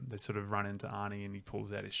John, they sort of run into Arnie and he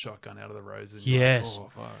pulls out his shotgun out of the roses. Yes. Like, oh,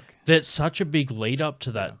 fuck. That's such a big lead up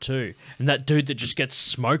to that too. And that dude that just gets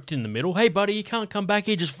smoked in the middle. Hey, buddy, you can't come back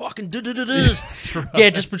here. Just fucking That's right. Yeah,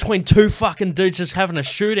 just between two fucking dudes just having a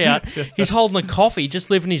shootout. He's holding a coffee, just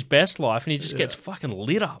living his best life, and he just gets fucking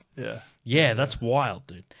lit up. Yeah, that's wild,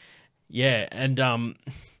 dude. Yeah, and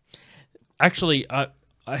actually, I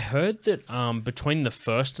heard that between the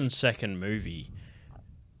first and second movie,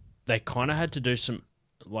 they kind of had to do some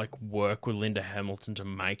like work with Linda Hamilton to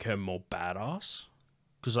make her more badass,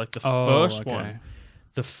 because like the first one,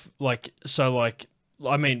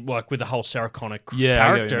 I mean, like with the whole Sarah Connor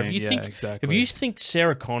character. If you think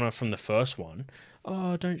Sarah Connor from the first one,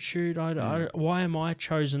 oh, don't shoot! Why am I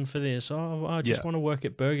chosen for this? Oh, I just want to work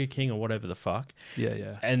at Burger King or whatever the fuck.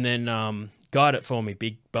 Yeah. And then guide it for me,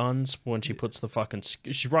 Big Buns, when she puts the fucking...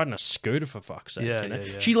 she's riding a scooter, for fuck's sake.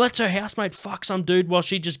 Yeah. She lets her housemate fuck some dude while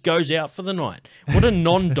she just goes out for the night. What a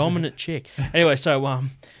non-dominant chick. Anyway, so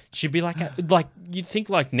she'd be like you'd think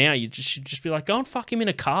like now, she'd just be like, go and fuck him in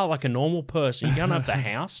a car like a normal person. You don't have the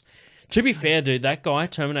house. To be fair, dude, that guy,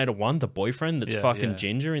 Terminator 1, the boyfriend that's fucking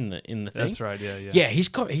ginger in the thing. That's right, yeah. Yeah, he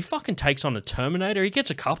fucking takes on a Terminator. He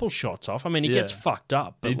gets a couple shots off. I mean, he gets fucked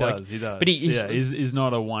up. But he does. But he's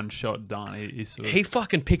not a one-shot done. He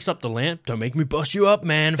fucking picks up the lamp. Don't make me bust you up,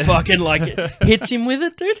 man. Fucking like hits him with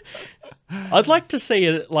it, dude. I'd like to see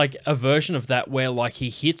a version of that where like he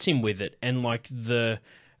hits him with it and like the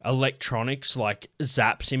electronics like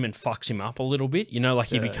zaps him and fucks him up a little bit. You know, like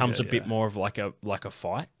he becomes a bit more of like a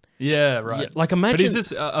fight. Yeah, right. Yeah, like imagine. But he's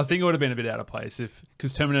just, I think it would have been a bit out of place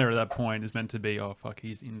because Terminator at that point is meant to be, oh fuck,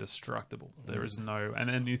 he's indestructible. There is no, and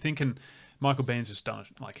then you're thinking Michael Biehn's just done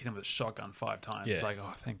like hit him with a shotgun 5 times. Yeah. It's like,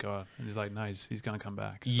 oh thank God, and he's like, no, he's going to come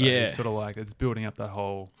back. So it's sort of like it's building up that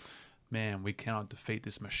whole. Man, we cannot defeat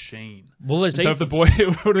this machine. Well, so if the boy, it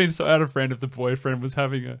would have been so out of friend if the boyfriend was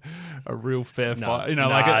having a real fair fight. You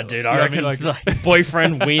know, dude, I reckon like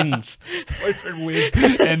boyfriend wins. Boyfriend wins.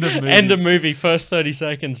 End of movie. End of movie. First 30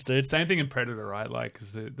 seconds, dude. Same thing in Predator, right? Like,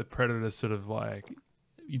 because the Predator's sort of like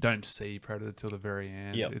you don't see Predator till the very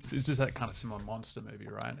end. Yep. It's just that kind of similar monster movie,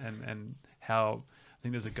 right? And how. I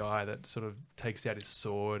think there's a guy that sort of takes out his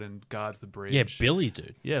sword and guards the bridge. Yeah, Billy,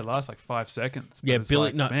 dude. Yeah, it lasts like 5 seconds. Yeah, Billy.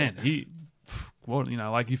 Like, no, man,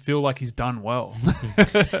 like you feel like he's done well.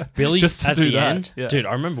 Billy, just at the end, dude.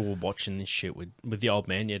 I remember we were watching this shit with the old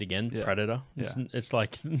man yet again. Yeah. Predator. It's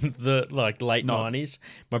like the late 90s.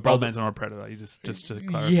 My brother, old man's not a predator. You just to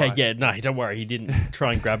clarify. Yeah. No, don't worry. He didn't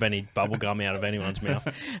try and grab any bubble gum out of anyone's mouth.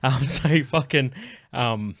 So he fucking.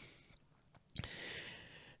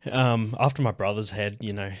 After my brother's head,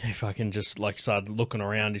 you know, if I can just like start looking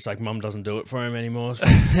around, he's like, Mum doesn't do it for him anymore.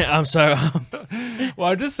 Well,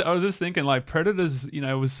 I was just thinking, like, predators, you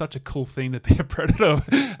know, was such a cool thing to be a predator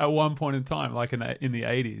at one point in time, like in the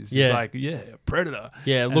 80s. Yeah. It's like, yeah, a predator.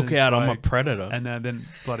 Yeah, And look it's out, I'm a like- predator. And then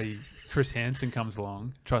bloody Chris Hansen comes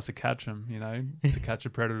along, tries to catch him, you know, to catch a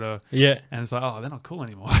predator. Yeah. And it's like, oh, they're not cool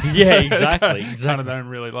anymore. Yeah, exactly. Kind of don't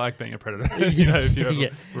really like being a predator, you know, if you ever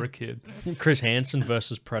were a kid. Chris Hansen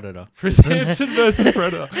versus Predator. Chris Hansen versus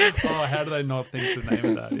Predator. Oh, how do they not think the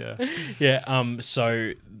name of that? Yeah. Yeah.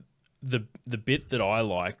 So the bit that I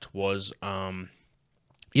liked was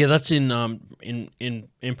that's in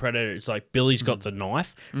Predator. It's like Billy's got the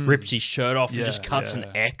knife, rips his shirt off, and just cuts an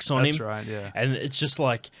X on him. That's right. Yeah. And it's just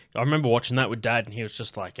like, I remember watching that with Dad, and he was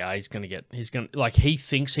just like, he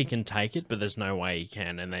thinks he can take it, but there's no way he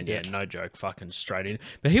can. And then, no joke, fucking straight in.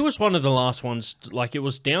 But he was one of the last ones, like, it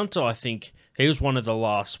was down to, I think, he was one of the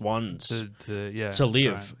last ones to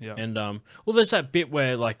live. Right. Yep. And, well, there's that bit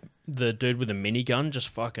where, like, the dude with a minigun just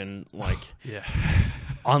fucking, like,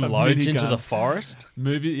 unloads into the forest.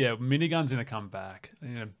 Miniguns gonna come back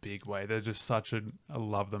in a big way. They're just I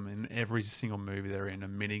love them in every single movie they're in. A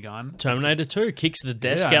minigun. Terminator 2 kicks the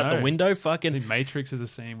desk out the window. Fucking The Matrix is a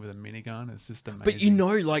scene with a minigun. It's just amazing. But you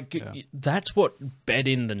know, like that's what bed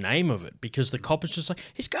in the name of it, because the cop is just like,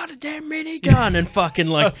 he's got a damn minigun, and fucking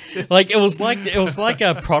like it was like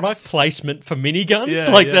a product placement for miniguns.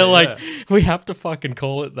 We have to fucking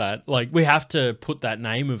call it that. Like, we have to put that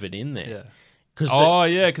name of it in there. Yeah.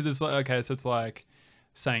 Because it's like, okay, so it's like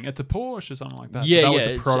saying it's a Porsche or something like that. Yeah, so that was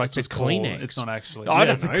the product. it's a Kleenex. It's not actually. I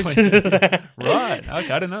don't know. Right. Okay,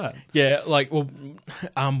 I didn't know that. Yeah, like, well,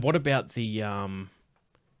 what about the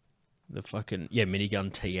fucking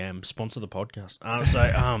Minigun TM, sponsor the podcast.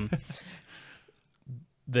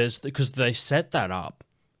 Because they set that up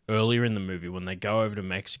earlier in the movie when they go over to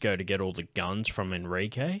Mexico to get all the guns from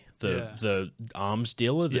Enrique, the arms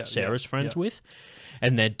dealer that Sarah's friends with.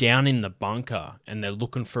 And they're down in the bunker and they're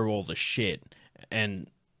looking through all the shit. And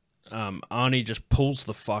Arnie just pulls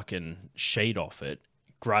the fucking sheet off it,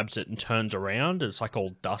 grabs it and turns around. It's like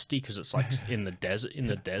all dusty because it's like in the desert.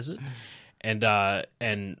 And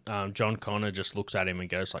John Connor just looks at him and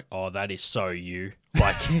goes like, "Oh, that is so you."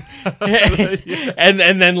 Like, and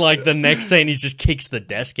then like the next scene, he just kicks the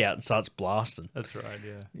desk out and starts blasting. That's right.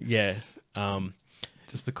 Yeah. Yeah.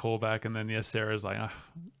 Just the callback, and then Sarah's like,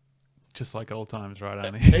 just like old times, right,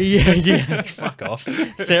 Arnie? Yeah. Fuck off,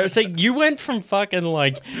 Sarah. So you went from fucking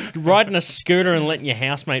like riding a scooter and letting your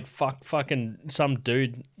housemate fucking some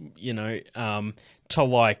dude, you know, to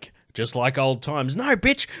like. Just like old times. No,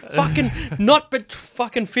 bitch, fucking not, but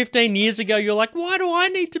fucking 15 years ago, you're like, why do I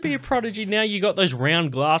need to be a prodigy? Now you got those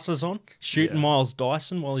round glasses on, shooting Miles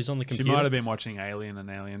Dyson while he's on the computer. She might have been watching Alien and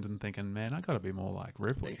Aliens and thinking, man, I got to be more like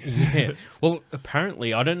Ripley. Yeah. Well,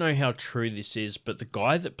 apparently, I don't know how true this is, but the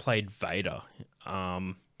guy that played Vader,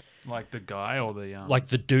 like the guy or the like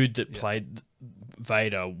the dude that played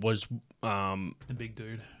Vader was the big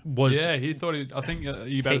dude he thought I think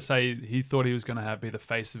you better say he thought he was going to be the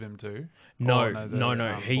face of him too. No.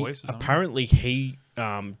 He apparently he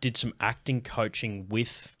did some acting coaching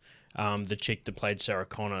with the chick that played Sarah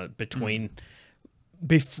Connor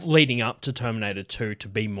leading up to Terminator 2 to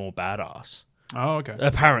be more badass. Oh, okay.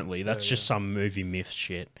 Apparently that's just some movie myth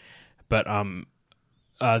shit. But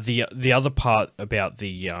the other part about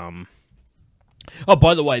the oh,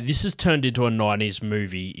 by the way, this has turned into a 90s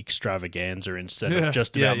movie extravaganza instead of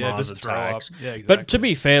just about Mars Attacks. Yeah, exactly. But to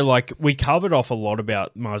be fair, like, we covered off a lot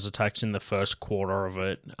about Mars Attacks in the first quarter of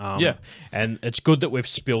it. And it's good that we've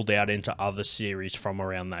spilled out into other series from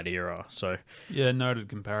around that era. So noted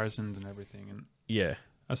comparisons and everything. And yeah.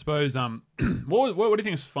 I suppose, what do you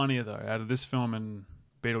think is funnier, though, out of this film and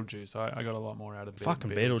Beetlejuice? I got a lot more out of fucking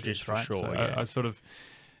Beetlejuice for right? sure. So yeah.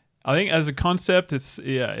 I think as a concept, it's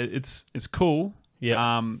cool.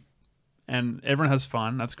 Yeah. And everyone has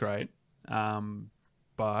fun. That's great.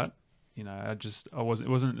 But you know, it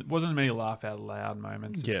wasn't many laugh out loud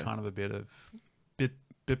moments. It's kind of a bit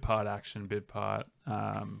part action, bit part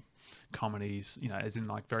comedies. You know, as in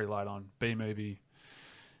like very light on B movie.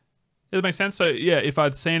 Does it make sense? So yeah, if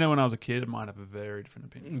I'd seen it when I was a kid, I might have a very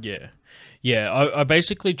different opinion. Yeah. I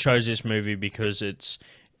basically chose this movie because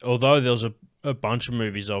although there was a bunch of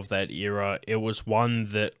movies of that era, it was one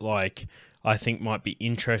that like I think might be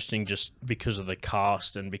interesting just because of the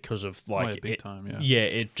cast and because of like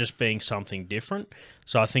it just being something different.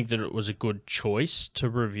 So I think that it was a good choice to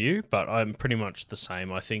review, but I'm pretty much the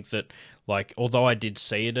same. I think that like although I did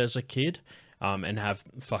see it as a kid and have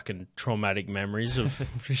fucking traumatic memories of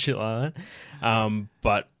shit like that,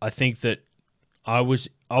 but I think that I was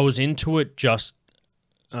into it just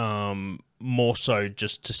more so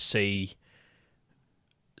just to see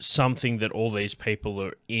something that all these people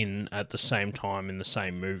are in at the same time in the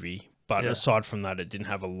same movie. But aside from that, it didn't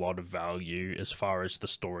have a lot of value as far as the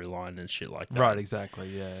storyline and shit like that. Right, exactly,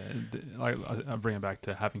 yeah. I bring it back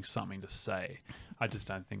to having something to say. I just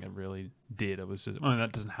don't think it really did. It was just,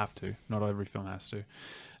 that doesn't have to. Not every film has to.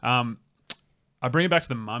 I bring it back to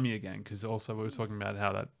The Mummy again, because also we were talking about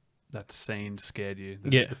how that scene scared you,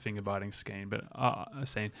 the finger biting scene. But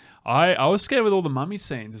scene, I was scared with all the mummy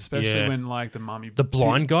scenes, especially when like the mummy, the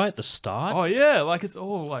blind guy at the start. Oh yeah, like it's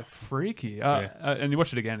all like freaky. And you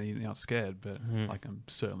watch it again, and you're not scared, but like I'm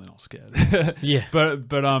certainly not scared.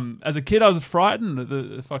 But as a kid, I was frightened.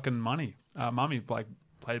 The fucking mummy, like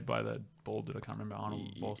played by the bald dude. I can't remember,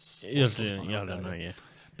 Arnold Voss. I don't know. Yeah,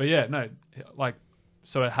 but yeah, no, like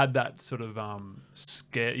so it had that sort of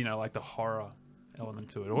scare, like the horror element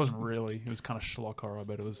to it. It wasn't really. It was kind of schlock horror,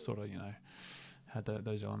 but it was sort of had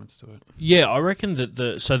those elements to it. Yeah, I reckon that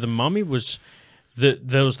the Mummy was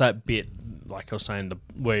there was that bit like I was saying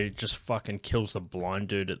where he just fucking kills the blind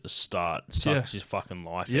dude at the start, sucks his fucking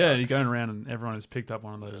life out. Yeah, you're going around and everyone has picked up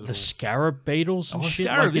one of those. The scarab beetles and shit.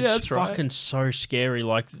 Scarab, like, it's that's fucking right. so scary.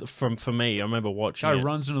 Like for me, I remember watching it. Guy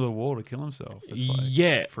runs into the wall to kill himself. It's like,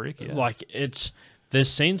 it's freaky. Yes. Like there's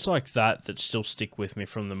scenes like that still stick with me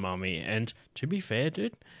from The Mummy. And to be fair,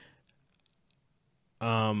 dude,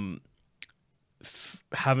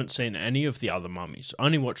 haven't seen any of the other mummies.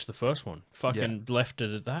 Only watched the first one. Fucking left it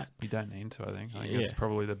at that. You don't need to, I think. I think it's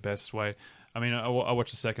probably the best way. I mean, I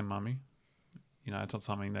watched the second Mummy. It's not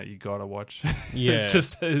something that you gotta watch. Yeah.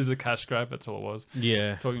 It is a cash grab. That's all it was.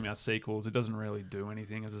 Yeah. Talking about sequels, it doesn't really do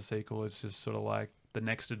anything as a sequel. It's just sort of like the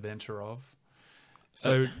next adventure of.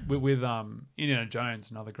 So with Indiana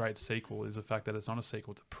Jones, another great sequel is the fact that it's not a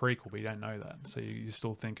sequel, it's a prequel, but you don't know that. So you're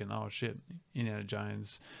still thinking, oh shit, Indiana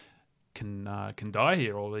Jones can die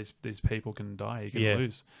here, or these people can die, you can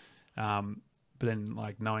lose. But then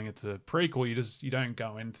like knowing it's a prequel, you don't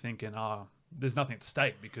go in thinking, there's nothing at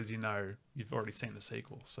stake, because you've already seen the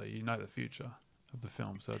sequel, so you know the future of the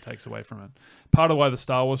film, so it takes away from it. Part of why the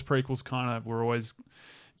Star Wars prequels kind of were always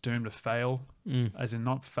doomed to fail, as in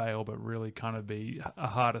not fail, but really kind of be a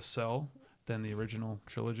harder sell than the original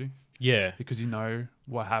trilogy. Yeah, because you know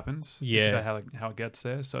what happens. Yeah, it's about how it gets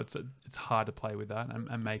there. So it's hard to play with that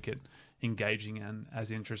and make it engaging and as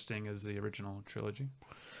interesting as the original trilogy.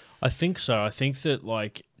 I think so. I think that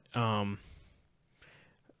like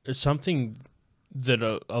it's something that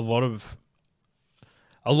a lot of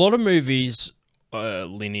movies are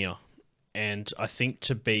linear. And I think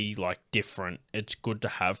to be like different, it's good to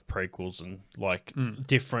have prequels and like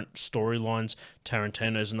different storylines.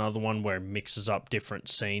 Tarantino's another one where it mixes up different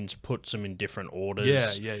scenes, puts them in different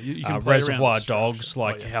orders. Yeah. You can play Reservoir Dogs,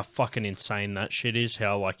 like how fucking insane that shit is.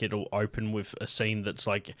 How like it'll open with a scene that's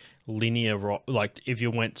like linear, like if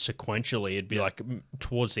you went sequentially, it'd be like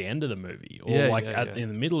towards the end of the movie or in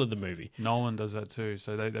the middle of the movie. Nolan does that too.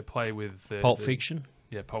 So they play with Pulp Fiction.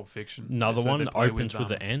 Yeah, Pulp Fiction. Another one opens with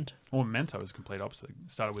the end. Or Memento was complete opposite.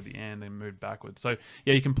 Started with the end, then moved backwards. So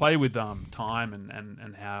yeah, you can play with time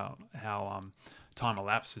and how time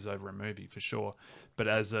elapses over a movie for sure. But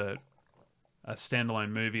as a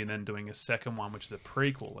standalone movie and then doing a second one, which is a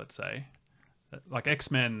prequel, let's say, like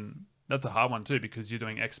X-Men, that's a hard one too, because you're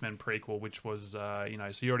doing X-Men prequel, which was so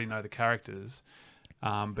you already know the characters.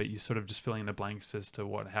 But you're sort of just filling in the blanks as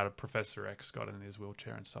to how Professor X got in his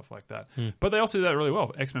wheelchair and stuff like that. But they also did that really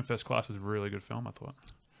well. X-Men First Class was a really good film, I thought.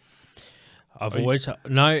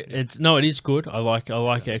 It is good. I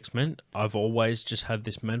like X-Men. I've always just had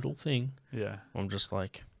this mental thing. Yeah. I'm just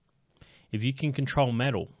like, if you can control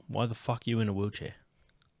metal, why the fuck are you in a wheelchair?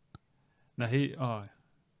 No,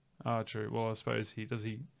 true. Well, I suppose he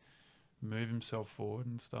move himself forward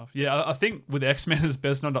and stuff. Yeah, I think with X-Men it's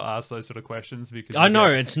best not to ask those sort of questions, because I know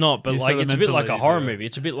it's not, but like it's a bit like a horror movie.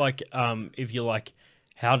 It's a bit like if you're like,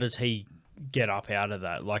 how does he get up out of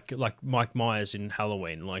that? Like Mike Myers in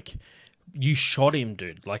Halloween, like you shot him,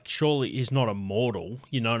 dude. Like surely he's not immortal,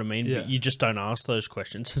 you know what I mean? Yeah. But you just don't ask those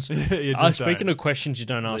questions. Speaking of questions you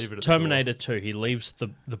don't ask, Terminator 2, he leaves the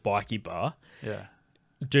bikie bar. Yeah.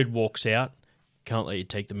 Dude walks out. Can't let you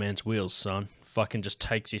take the man's wheels, son. Fucking just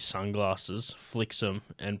takes his sunglasses, flicks them,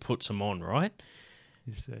 and puts them on, right?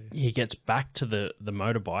 He gets back to the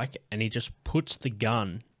motorbike, and he just puts the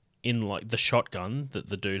gun in, like, the shotgun that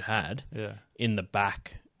the dude had in the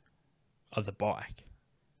back of the bike.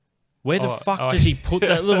 Where the fuck does he put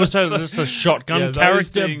that? Was that just a shotgun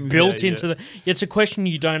character built into the... It's a question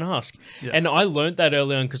you don't ask. Yeah. And I learned that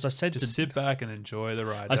early on because I said... Just sit back and enjoy the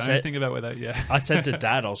ride. Don't think about where that... Yeah. I said to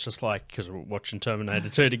Dad, I was just like... Because we're watching Terminator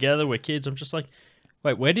 2 together, we're kids. I'm just like,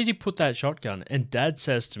 wait, where did he put that shotgun? And Dad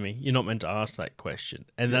says to me, you're not meant to ask that question.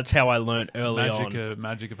 And that's how I learned early on.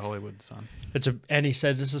 Magic of Hollywood, son. And he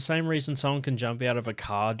says it's the same reason someone can jump out of a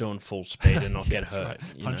car doing full speed and not get hurt.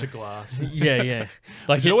 Right. Punch a glass. Yeah.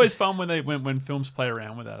 Like it's always fun when films play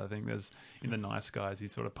around with that. I think there's in The Nice Guys, he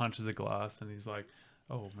sort of punches a glass and he's like,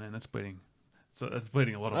 oh man, that's bleeding. So that's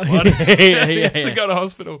bleeding a lot of blood. He has to go to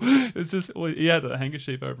hospital. It's just he had a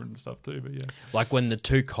handkerchief over and stuff too. But yeah, like when the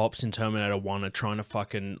two cops in Terminator 1 are trying to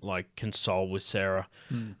fucking like console with Sarah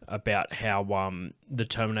about how the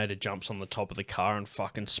Terminator jumps on the top of the car and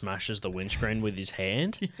fucking smashes the windscreen with his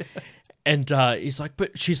hand. Yeah. And he's like,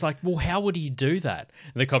 but she's like, well, how would he do that?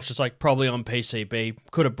 And the cop's just like, probably on PCB,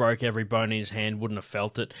 could have broke every bone in his hand, wouldn't have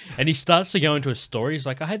felt it. And he starts to go into a story. He's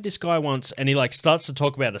like, I had this guy once, and he like starts to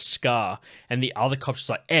talk about a scar, and the other cop's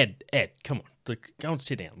just like, Ed, come on, go and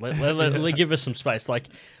sit down. Let give us some space. Like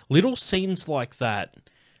little scenes like that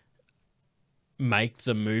make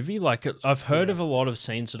the movie. Like I've heard of a lot of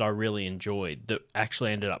scenes that I really enjoyed that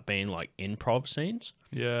actually ended up being like improv scenes.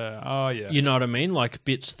 Yeah. Oh, yeah. You know what I mean? Like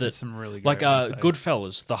bits that... There's some really good like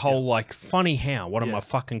Goodfellas, the whole like, funny how? What am I,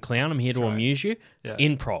 fucking clown? I'm here to amuse you? Yeah.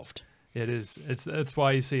 Improv'd. It is. It's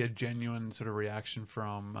why you see a genuine sort of reaction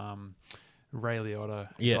from Ray Liotta.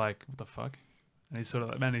 He's like, what the fuck? And he's sort of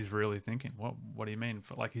like, man, he's really thinking, what do you mean?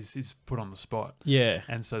 Like he's put on the spot. Yeah.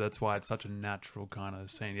 And so that's why it's such a natural kind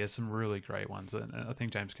of scene. He has some really great ones. And I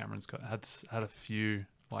think James Cameron's had a few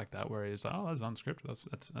like that where he's like, oh, that's unscripted.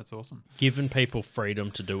 That's awesome. Giving people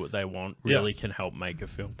freedom to do what they want really can help make a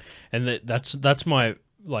film. And that's my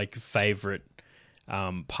like favorite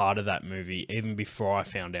part of that movie, even before I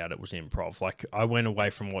found out it was improv. Like I went away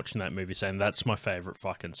from watching that movie saying that's my favorite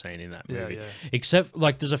fucking scene in that movie. Yeah. Except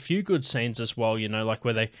like there's a few good scenes as well, you know, like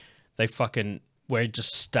where they fucking where he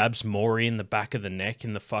just stabs Maury in the back of the neck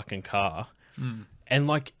in the fucking car. And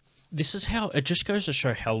like this is how it just goes to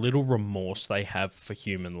show how little remorse they have for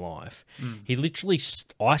human life. He literally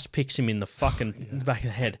ice picks him in the fucking back of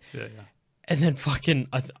the head. Yeah. And then fucking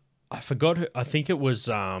I forgot who, I think it was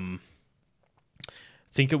De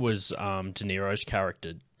Niro's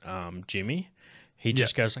character, Jimmy. He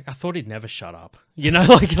just goes like, I thought he'd never shut up. You know,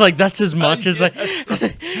 like that's as much as they...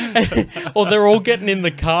 Or they're all getting in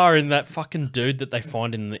the car and that fucking dude that they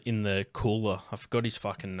find in the cooler. I forgot his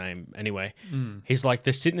fucking name. Anyway, he's like,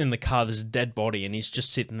 they're sitting in the car, there's a dead body, and he's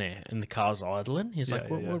just sitting there and the car's idling. He's like,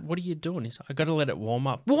 what are you doing? He's like, I got to let it warm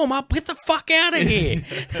up. Warm up? Get the fuck out of here.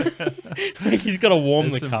 Like, he's got to warm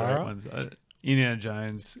the car up. Indiana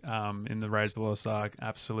Jones in the Raiders of the Lost Ark,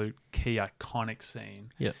 absolute key iconic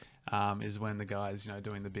scene. Yep. Is when the guy's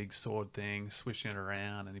doing the big sword thing, swishing it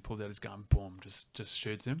around, and he pulls out his gun, boom, just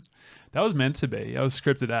shoots him. That was meant to be. That was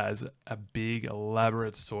scripted as a big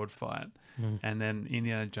elaborate sword fight, and then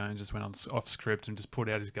Indiana Jones just went off script and just pulled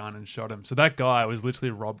out his gun and shot him. So that guy was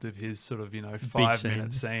literally robbed of his sort of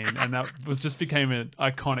 5-minute scene, and that became an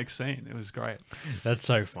iconic scene. It was great. That's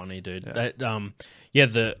so funny, dude.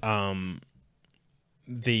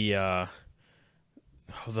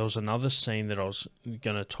 There was another scene that I was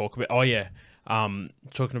going to talk about. Oh, yeah.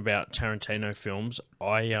 Talking about Tarantino films,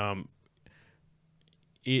 I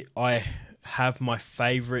have my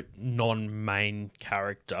favorite non-main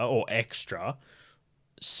character or extra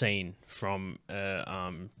scene from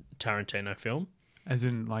a Tarantino film. As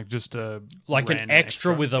in, like, just a... Like an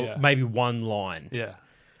extra with maybe one line. Yeah.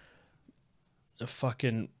 A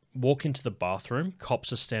fucking walk into the bathroom,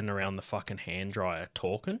 cops are standing around the fucking hand dryer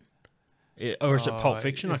talking. Or is it Pulp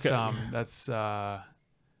Fiction? That's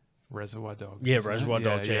Reservoir Dogs. Yeah, Reservoir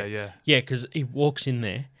Dogs. Yeah, because he walks in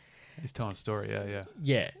there. He's telling a story. Yeah.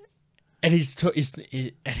 Yeah, and he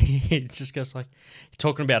just goes like,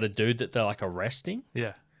 talking about a dude that they're like arresting.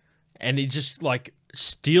 Yeah, and he just like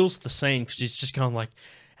steals the scene because he's just going like,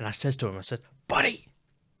 and I said, buddy,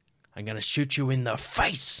 I'm going to shoot you in the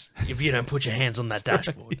face if you don't put your hands on that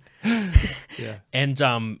dashboard. Yeah. And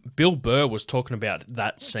Bill Burr was talking about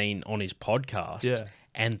that scene on his podcast. Yeah.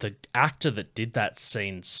 And the actor that did that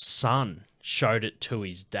scene's son showed it to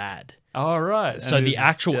his dad. Oh, right. So the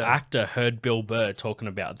actual actor heard Bill Burr talking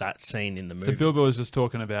about that scene in the movie. So Bill Burr was just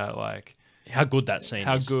talking about like... How good that scene is.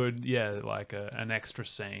 How good, like an extra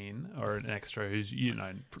scene or an extra who's,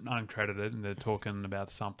 uncredited and they're talking about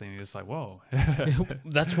something and you're just like, whoa.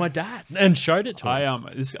 That's my dad. And showed it to him.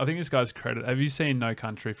 I think this guy's credit. Have you seen No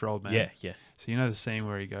Country for Old Men? Yeah. So the scene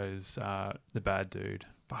where he goes, the bad dude.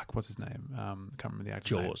 Fuck, what's his name? Can't remember the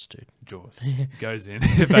actor's name. Jaws. He goes in,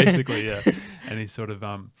 basically, yeah. And he sort of,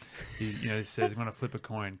 he says, I'm going to flip a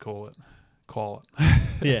coin, call it.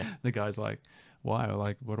 Yeah. The guy's like, why?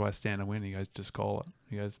 Like, what do I stand to win? He goes, just call it.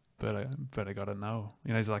 He goes, but I got to know.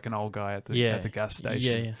 You know, he's like an old guy at the gas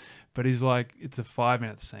station. Yeah. But he's like, it's a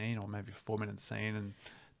 5-minute scene or maybe a 4-minute scene, and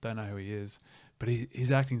don't know who he is. But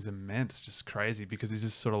his acting's immense, just crazy, because he's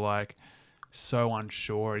just sort of like so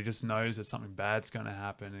unsure. He just knows that something bad's going to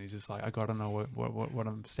happen, and he's just like, I got to know what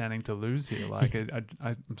I'm standing to lose here. Like,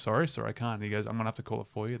 I'm sorry, sir, I can't. He goes, I'm going to have to call it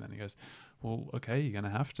for you. Then he goes, well, okay, you're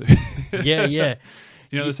going to have to. Yeah.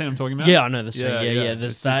 You know the scene I'm talking about? Yeah, I know the scene. Yeah.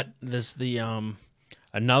 There's There's the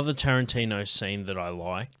another Tarantino scene that I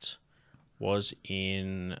liked was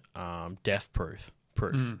in Death Proof.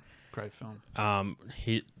 Great film.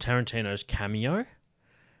 Tarantino's cameo.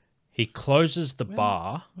 He closes the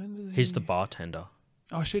bar. He's the bartender.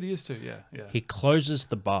 Oh shit, he is too. Yeah. He closes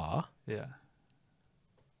the bar. Yeah.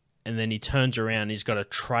 And then he turns around. He's got a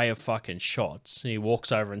tray of fucking shots. And he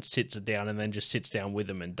walks over and sits it down, and then just sits down with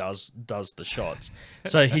him and does the shots.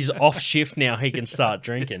 So he's off shift now. He can start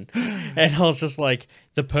drinking. And I was just like,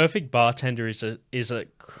 the perfect bartender is a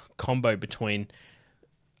combo between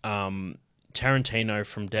Tarantino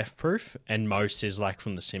from Death Proof and Most is like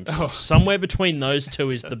from The Simpsons. Oh. Somewhere between those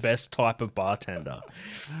two is the best type of bartender.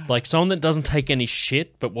 Like someone that doesn't take any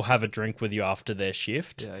shit but will have a drink with you after their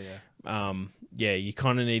shift. Yeah. You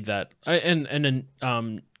kind of need that. And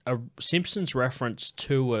a Simpsons reference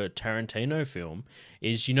to a Tarantino film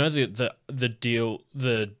is, you know, the deal,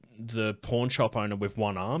 the pawn shop owner with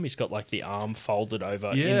one arm. He's got like the arm folded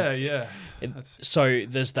over. Yeah. So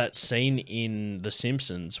there's that scene in The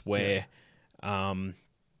Simpsons where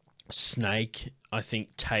Snake, I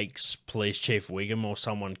think, takes Police Chief Wiggum or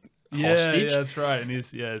someone hostage. Yeah, that's right.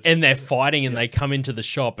 And and they're fighting, and they come into the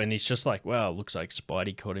shop, and he's just like, "Well, looks like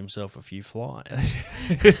Spidey caught himself a few flies."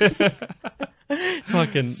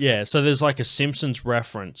 Fucking yeah. So there's like a Simpsons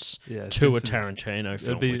reference to Simpsons, a Tarantino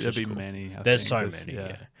film. There'd be cool. many. There's so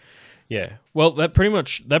many. Yeah. Well, that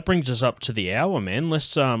brings us up to the hour, man.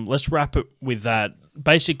 Let's wrap it with that.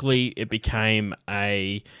 Basically, it became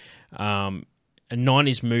a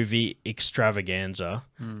 90s movie extravaganza.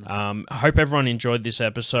 I hope everyone enjoyed this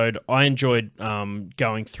episode. I enjoyed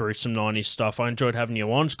going through some 90s stuff. I enjoyed having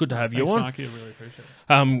you on. It's good to have you on. Marky, I really appreciate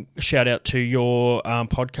it. Shout out to your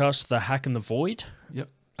podcast, The Hack and the Void. Yep.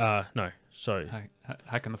 No, sorry.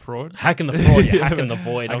 Hack and the Fraud? Hack and the Fraud, yeah. Hack and the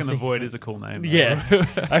Void. Hack and the Void is a cool name. Yeah.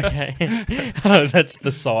 Okay. That's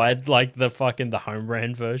the side, like the home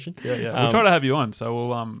brand version. Yeah. We'll try to have you on, so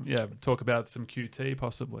we'll talk about some QT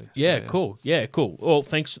possibly. So, cool. Yeah, cool. Well,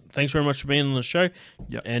 thanks very much for being on the show.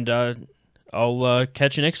 Yep. And I'll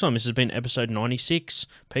catch you next time. This has been episode 96.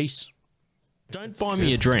 Peace. Don't buy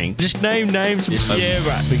me a drink. Just name names. Yeah,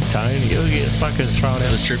 right. Big Tony. You'll get fucking thrown out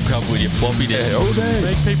of the strip club with your floppy disk. All day.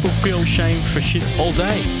 Make people feel shamed for shit all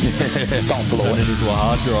day. Don't blow Turn it. it into a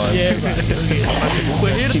hard drive. Yeah, right. You'll get fucking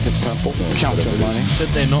we're here Keep it simple. Count your money. that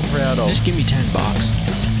they're not proud of. Just give me $10.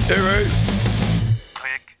 Hey, right.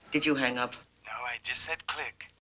 Click. Did you hang up? No, I just said click.